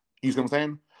Latin. You see what I'm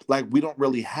saying? Like we don't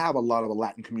really have a lot of a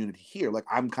Latin community here. Like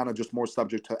I'm kind of just more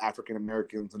subject to African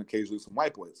Americans and occasionally some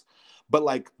white boys. But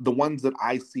like the ones that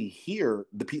I see here,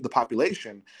 the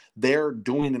population, they're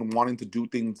doing and wanting to do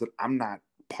things that I'm not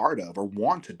part of or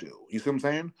want to do. You see what I'm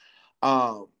saying?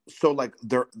 So like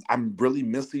I'm really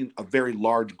missing a very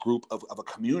large group of a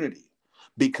community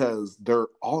because they're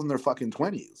all in their fucking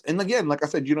 20s. And again, like I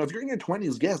said, if you're in your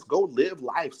 20s, yes, go live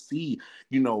life, see,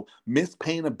 miss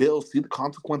paying a bill, see the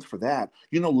consequence for that,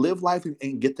 live life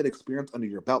and get that experience under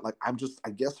your belt. Like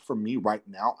I guess for me right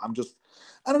now,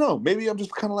 I don't know, maybe I'm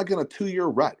just kind of like in a 2-year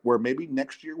rut where maybe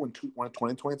next year when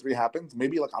 2023 happens,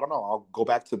 maybe like, I don't know, I'll go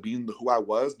back to being who I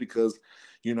was because,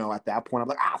 at that point I'm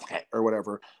like, okay, or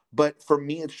whatever. But for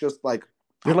me, it's just like,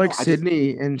 I You're don't like know. I just,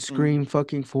 Sydney and Scream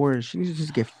fucking Forest. She needs to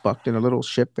just get fucked in a little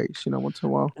shit face, once in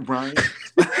a while. right?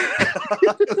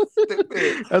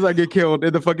 Stupid. As I get killed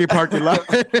in the fucking parking lot.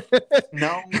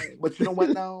 No, but you know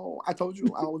what? No, I told you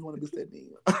I always want to be Sydney.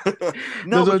 No, That's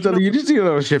what I'm but telling you. You just need a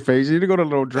little shit face. You need to go to a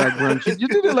little drag brunch. You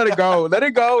just need to let it go. Let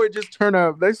it go and just turn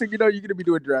up. Next thing you know, you're gonna be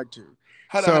doing drag too.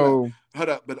 hold up, hold up, So hold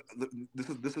up. But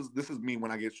this is me when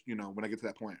I get when I get to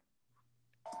that point.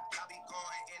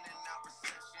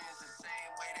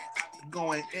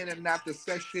 Going in and out the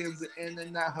sessions, in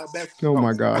and out her best. oh Oh,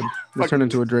 my god. This turned fucking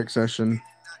into a Drake session.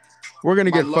 We're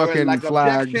gonna My get lawyer fucking like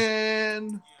flagged.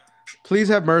 objection. Please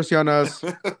have mercy on us,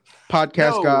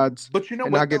 podcast No, gods, but you know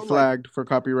and what not though? get Like, flagged for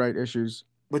copyright issues.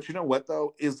 but you know what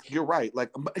though is you're right.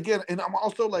 Like again, and I'm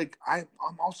also like I'm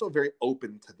also very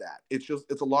open to that. It's just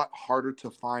it's a lot harder to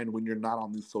find when you're not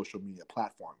on these social media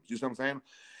platforms. You see what I'm saying?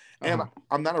 And Uh-huh.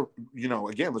 I'm not a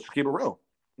again, let's just keep it real.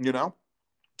 You know,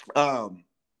 um,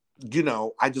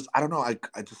 I don't know.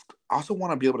 I just also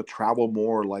want to be able to travel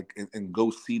more, like and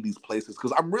go see these places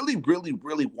because I'm really, really,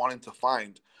 really wanting to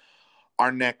find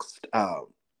our next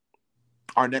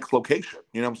our next location.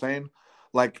 You know what I'm saying?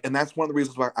 Like, and that's one of the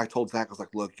reasons why I told Zach, I was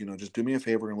like, look, just do me a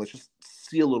favor and let's just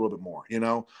see a little bit more,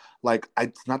 Like,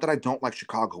 it's not that I don't like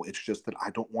Chicago. It's just that I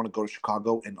don't want to go to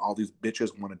Chicago and all these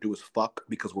bitches want to do is fuck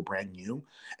because we're brand new.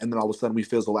 And then all of a sudden we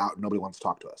fizzle out and nobody wants to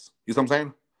talk to us. You see what I'm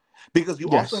saying? Because you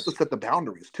also have to Yes. set the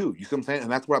boundaries too. You see what I'm saying?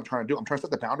 And that's what I'm trying to do. I'm trying to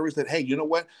set the boundaries that, hey, you know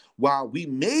what? While we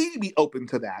may be open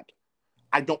to that,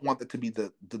 I don't want that to be the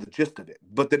gist of it.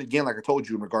 But then again, like I told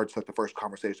you in regards to like the first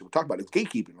conversation we talked about, it's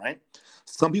gatekeeping, right?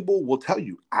 Some people will tell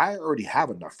you, I already have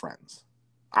enough friends.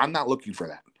 I'm not looking for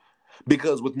that.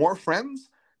 Because with more friends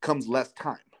comes less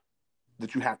time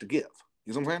that you have to give.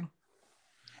 You know what I'm saying?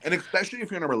 And especially if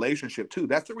you're in a relationship too.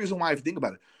 That's the reason why, if you think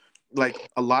about it, like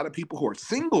a lot of people who are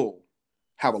single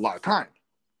have a lot of time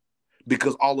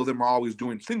because all of them are always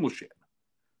doing single shit.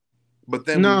 But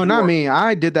then when No, you not are me.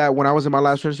 I did that when I was in my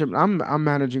last relationship. I'm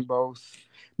managing both.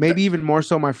 Maybe even more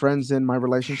so my friends than my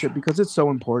relationship because it's so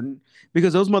important.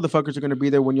 Because those motherfuckers are gonna be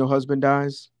there when your husband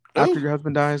dies, after oh, your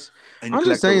husband dies. and you I'm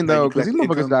just collect the saying and though, you because collect these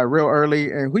the motherfuckers die income. real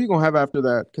early, and who you gonna have after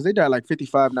that? Because they die like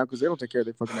 55 now because they don't take care of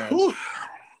their fucking ass. Whew.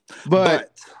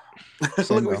 But But look at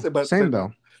same what you though, said, but same same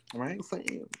though. though. Right? Same.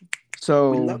 We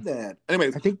So love that.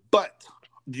 Anyways, I think but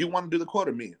do you want to do the quote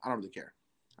or me? I don't really care.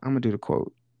 I'm gonna do the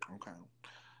quote. Okay.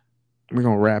 We're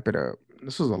gonna wrap it up.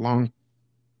 This was a long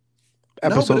No,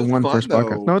 but episode it's one fun first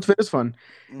podcast. No, though. it's fun.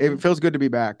 It Mm-hmm. feels good to be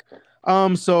back.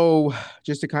 So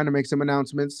just to kind of make some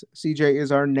announcements, CJ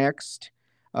is our next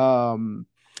um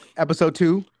episode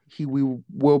 2. We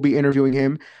will be interviewing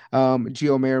him.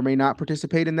 Gio may or may not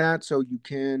participate in that, so you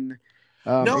can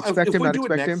No, expect if him, we not do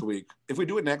it expect next him. week,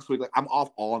 like I'm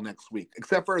off all next week,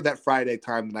 except for that Friday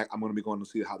time that I'm going to be going to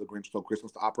see how the Grinch Stole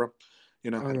Christmas, the opera. Oh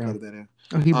Had to yeah. plug that in.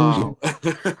 Oh, he bougie.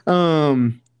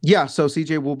 Um, Yeah, so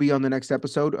CJ will be on the next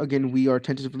episode. Again, we are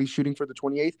tentatively shooting for the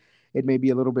 28th. It may be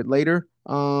a little bit later.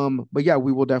 But yeah,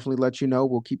 we will definitely let you know.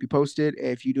 We'll keep you posted.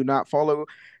 If you do not follow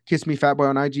Kiss Me Fat Boy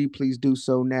on IG, please do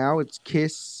so now. It's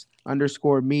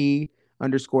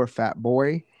kiss_me_fat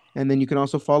boy. And then you can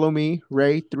also follow me,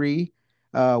 Ray3,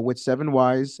 with 7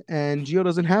 Ys. And Gio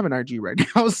doesn't have an IG right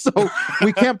now, so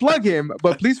we can't plug him,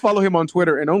 but please follow him on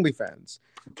Twitter and OnlyFans.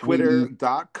 We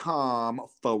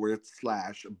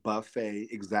Twitter.com/buffet,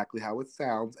 exactly how it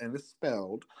sounds and is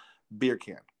spelled, beer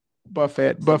can. So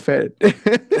Buffett. stupid.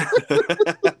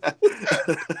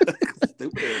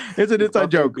 It's an It's inside buffet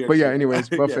joke, beer but yeah. can. Anyways,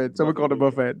 Yeah, Buffett. Someone buffet called it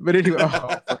beer can. Buffett, but anyway,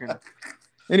 oh fucking.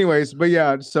 Anyways, but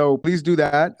yeah. So please do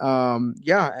that.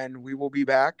 Yeah, and we will be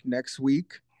back next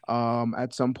week.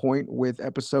 At some point with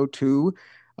episode 2.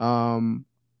 Um,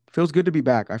 feels good to be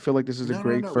back. I feel like this is a No, no,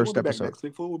 great no. We won't first be back episode. next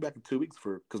week. We'll be back in 2 weeks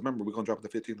because remember we're gonna drop it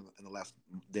the 15th in the last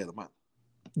day of the month.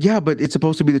 Yeah, but it's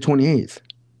supposed to be the 28th.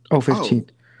 Oh, Oh 15th.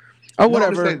 Oh, no,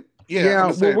 I'm just saying. whatever. Yeah, I'm Yeah,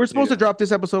 just well, saying. we're supposed to Yeah. drop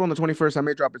this episode on the 21st. I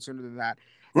may drop it sooner than that,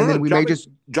 No, and no, then we may drop it. just.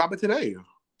 Drop it today.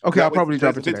 Okay, That I'll way probably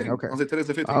today's drop the it today. 15th. Okay. I'll say today's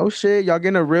the 15th. Oh shit, y'all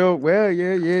getting a real well,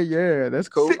 yeah. That's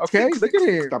cool. Six, Okay, six, look at six,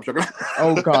 six. him. Stop joking.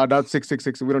 Oh god, not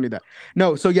 666. We don't need that.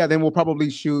 No, so yeah, then we'll probably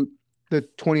shoot the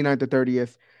 29th to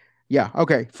 30th. Yeah,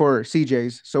 okay, for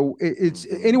CJ's. So it's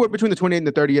anywhere Mhm. between the 28th and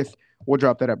the 30th, we'll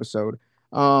drop that episode.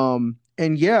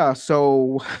 And yeah,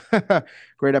 so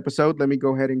great episode. Let me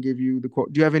go ahead and give you the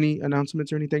quote. Do you have any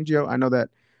announcements or anything, Gio? I know that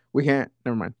we can't.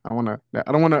 Never mind. I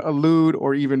don't want to allude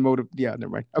or even motive. Yeah,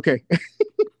 never mind. Okay.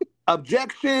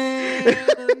 Objection.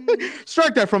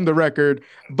 Strike that from the record.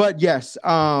 But yes,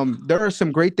 there are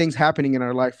some great things happening in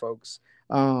our life, folks.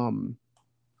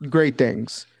 Great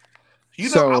things. I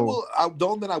So will. The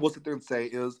only thing I will sit there and say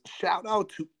is shout out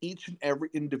to each and every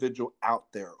individual out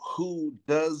there who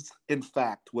does, in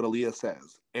fact, what Aaliyah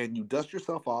says, and you dust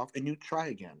yourself off and you try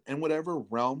again in whatever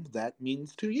realm that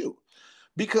means to you,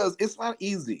 because it's not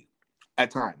easy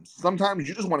at times. Sometimes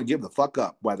you just want to give the fuck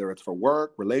up, whether it's for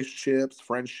work, relationships,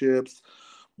 friendships,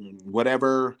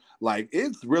 whatever. Like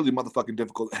it's really motherfucking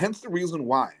difficult. Hence the reason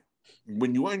why,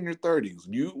 when you're in your 30s,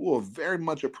 you will very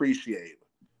much appreciate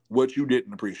what you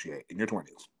didn't appreciate in your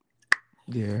 20s.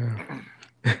 yeah,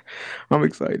 I'm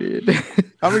excited.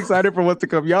 I'm excited for what's to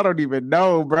come. Y'all don't even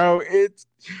know, bro.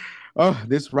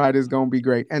 This ride is gonna be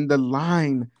great. And the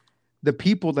line the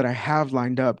people that I have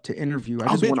lined up to interview, I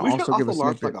Oh, just want bitch, to we should also give also a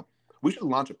launch snippet. like a. We should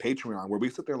launch a Patreon where we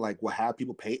sit there like we'll have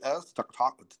people pay us to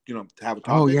talk, to have a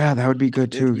Oh topic. yeah, that would be good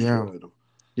Bitch, too. we Yeah. should.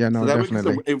 Yeah, So no, that we can,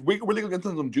 definitely. so if we really get into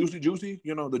some juicy,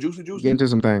 the juicy Get juicy. into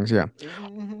some things, yeah.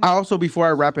 Mm-hmm. I also, before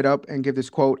I wrap it up and give this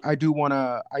quote, I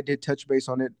did touch base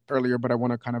on it earlier, but I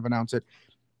want to kind of announce it.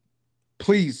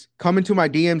 Please come into my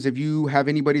DMs if you have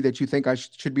anybody that you think I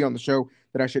should be on the show,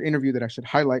 that I should interview, that I should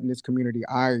highlight in this community.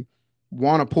 I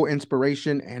want to pull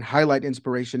inspiration and highlight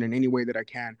inspiration in any way that I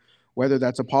can, whether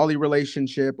that's a poly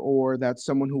relationship or that's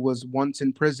someone who was once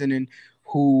in prison and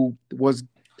who was.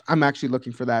 I'm actually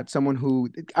looking for that. Someone who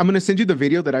I'm going to send you the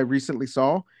video that I recently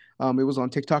saw. It was on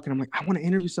TikTok, and I'm like, I want to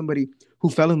interview somebody who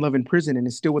fell in love in prison and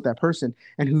is still with that person,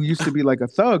 and who used to be like a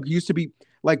thug, used to be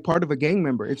like part of a gang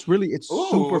member. It's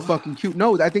super Ooh, fucking cute.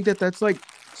 No, I think that that's like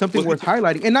something was he? worth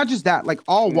highlighting, and not just that, like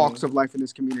all walks Mm, of life in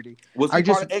this community. was he I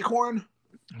part just of Acorn?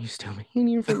 you still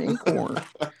you from Acorn.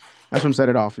 That's from Set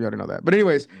It Off. You ought to know that. But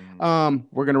anyways, Mm.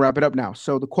 we're gonna wrap it up now.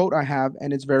 So the quote I have,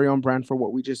 and it's very on brand for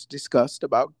what we just discussed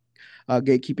about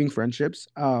gatekeeping friendships.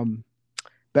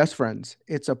 Best friends,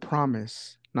 it's a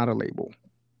promise, not a label.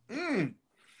 Mm.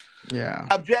 Yeah.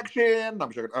 Objection. No,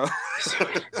 I'm joking.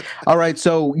 All right.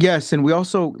 So yes, and we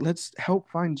also let's help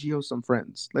find Gio some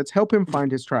friends. Let's help him find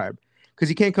his tribe. Because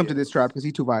he can't come to this tribe Yes. because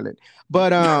he's too violent.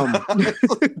 But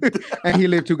and he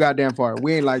lived too goddamn far.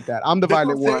 We ain't like that. I'm the That's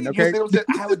what I'm violent one, saying. You okay? see what I'm saying?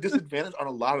 I have a disadvantage on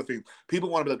a lot of things. People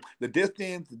want to be like the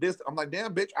distance, this. I'm like,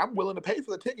 damn, bitch, I'm willing to pay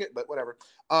for the ticket, but whatever.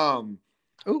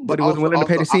 Ooh, but But he wasn't willing to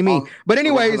pay also, to see me. But hold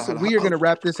anyways, on, we are gonna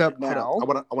wrap this up hold on.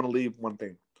 now. I want to leave one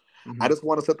thing. I Mhm. just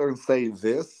want to sit there and say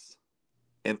this,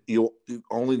 and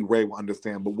only Ray will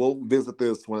understand. But we'll visit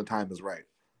this when the time is right.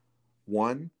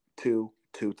 1, 2,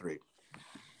 2, 3.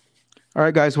 All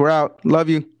right, guys, we're out. Love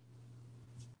you.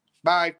 Bye.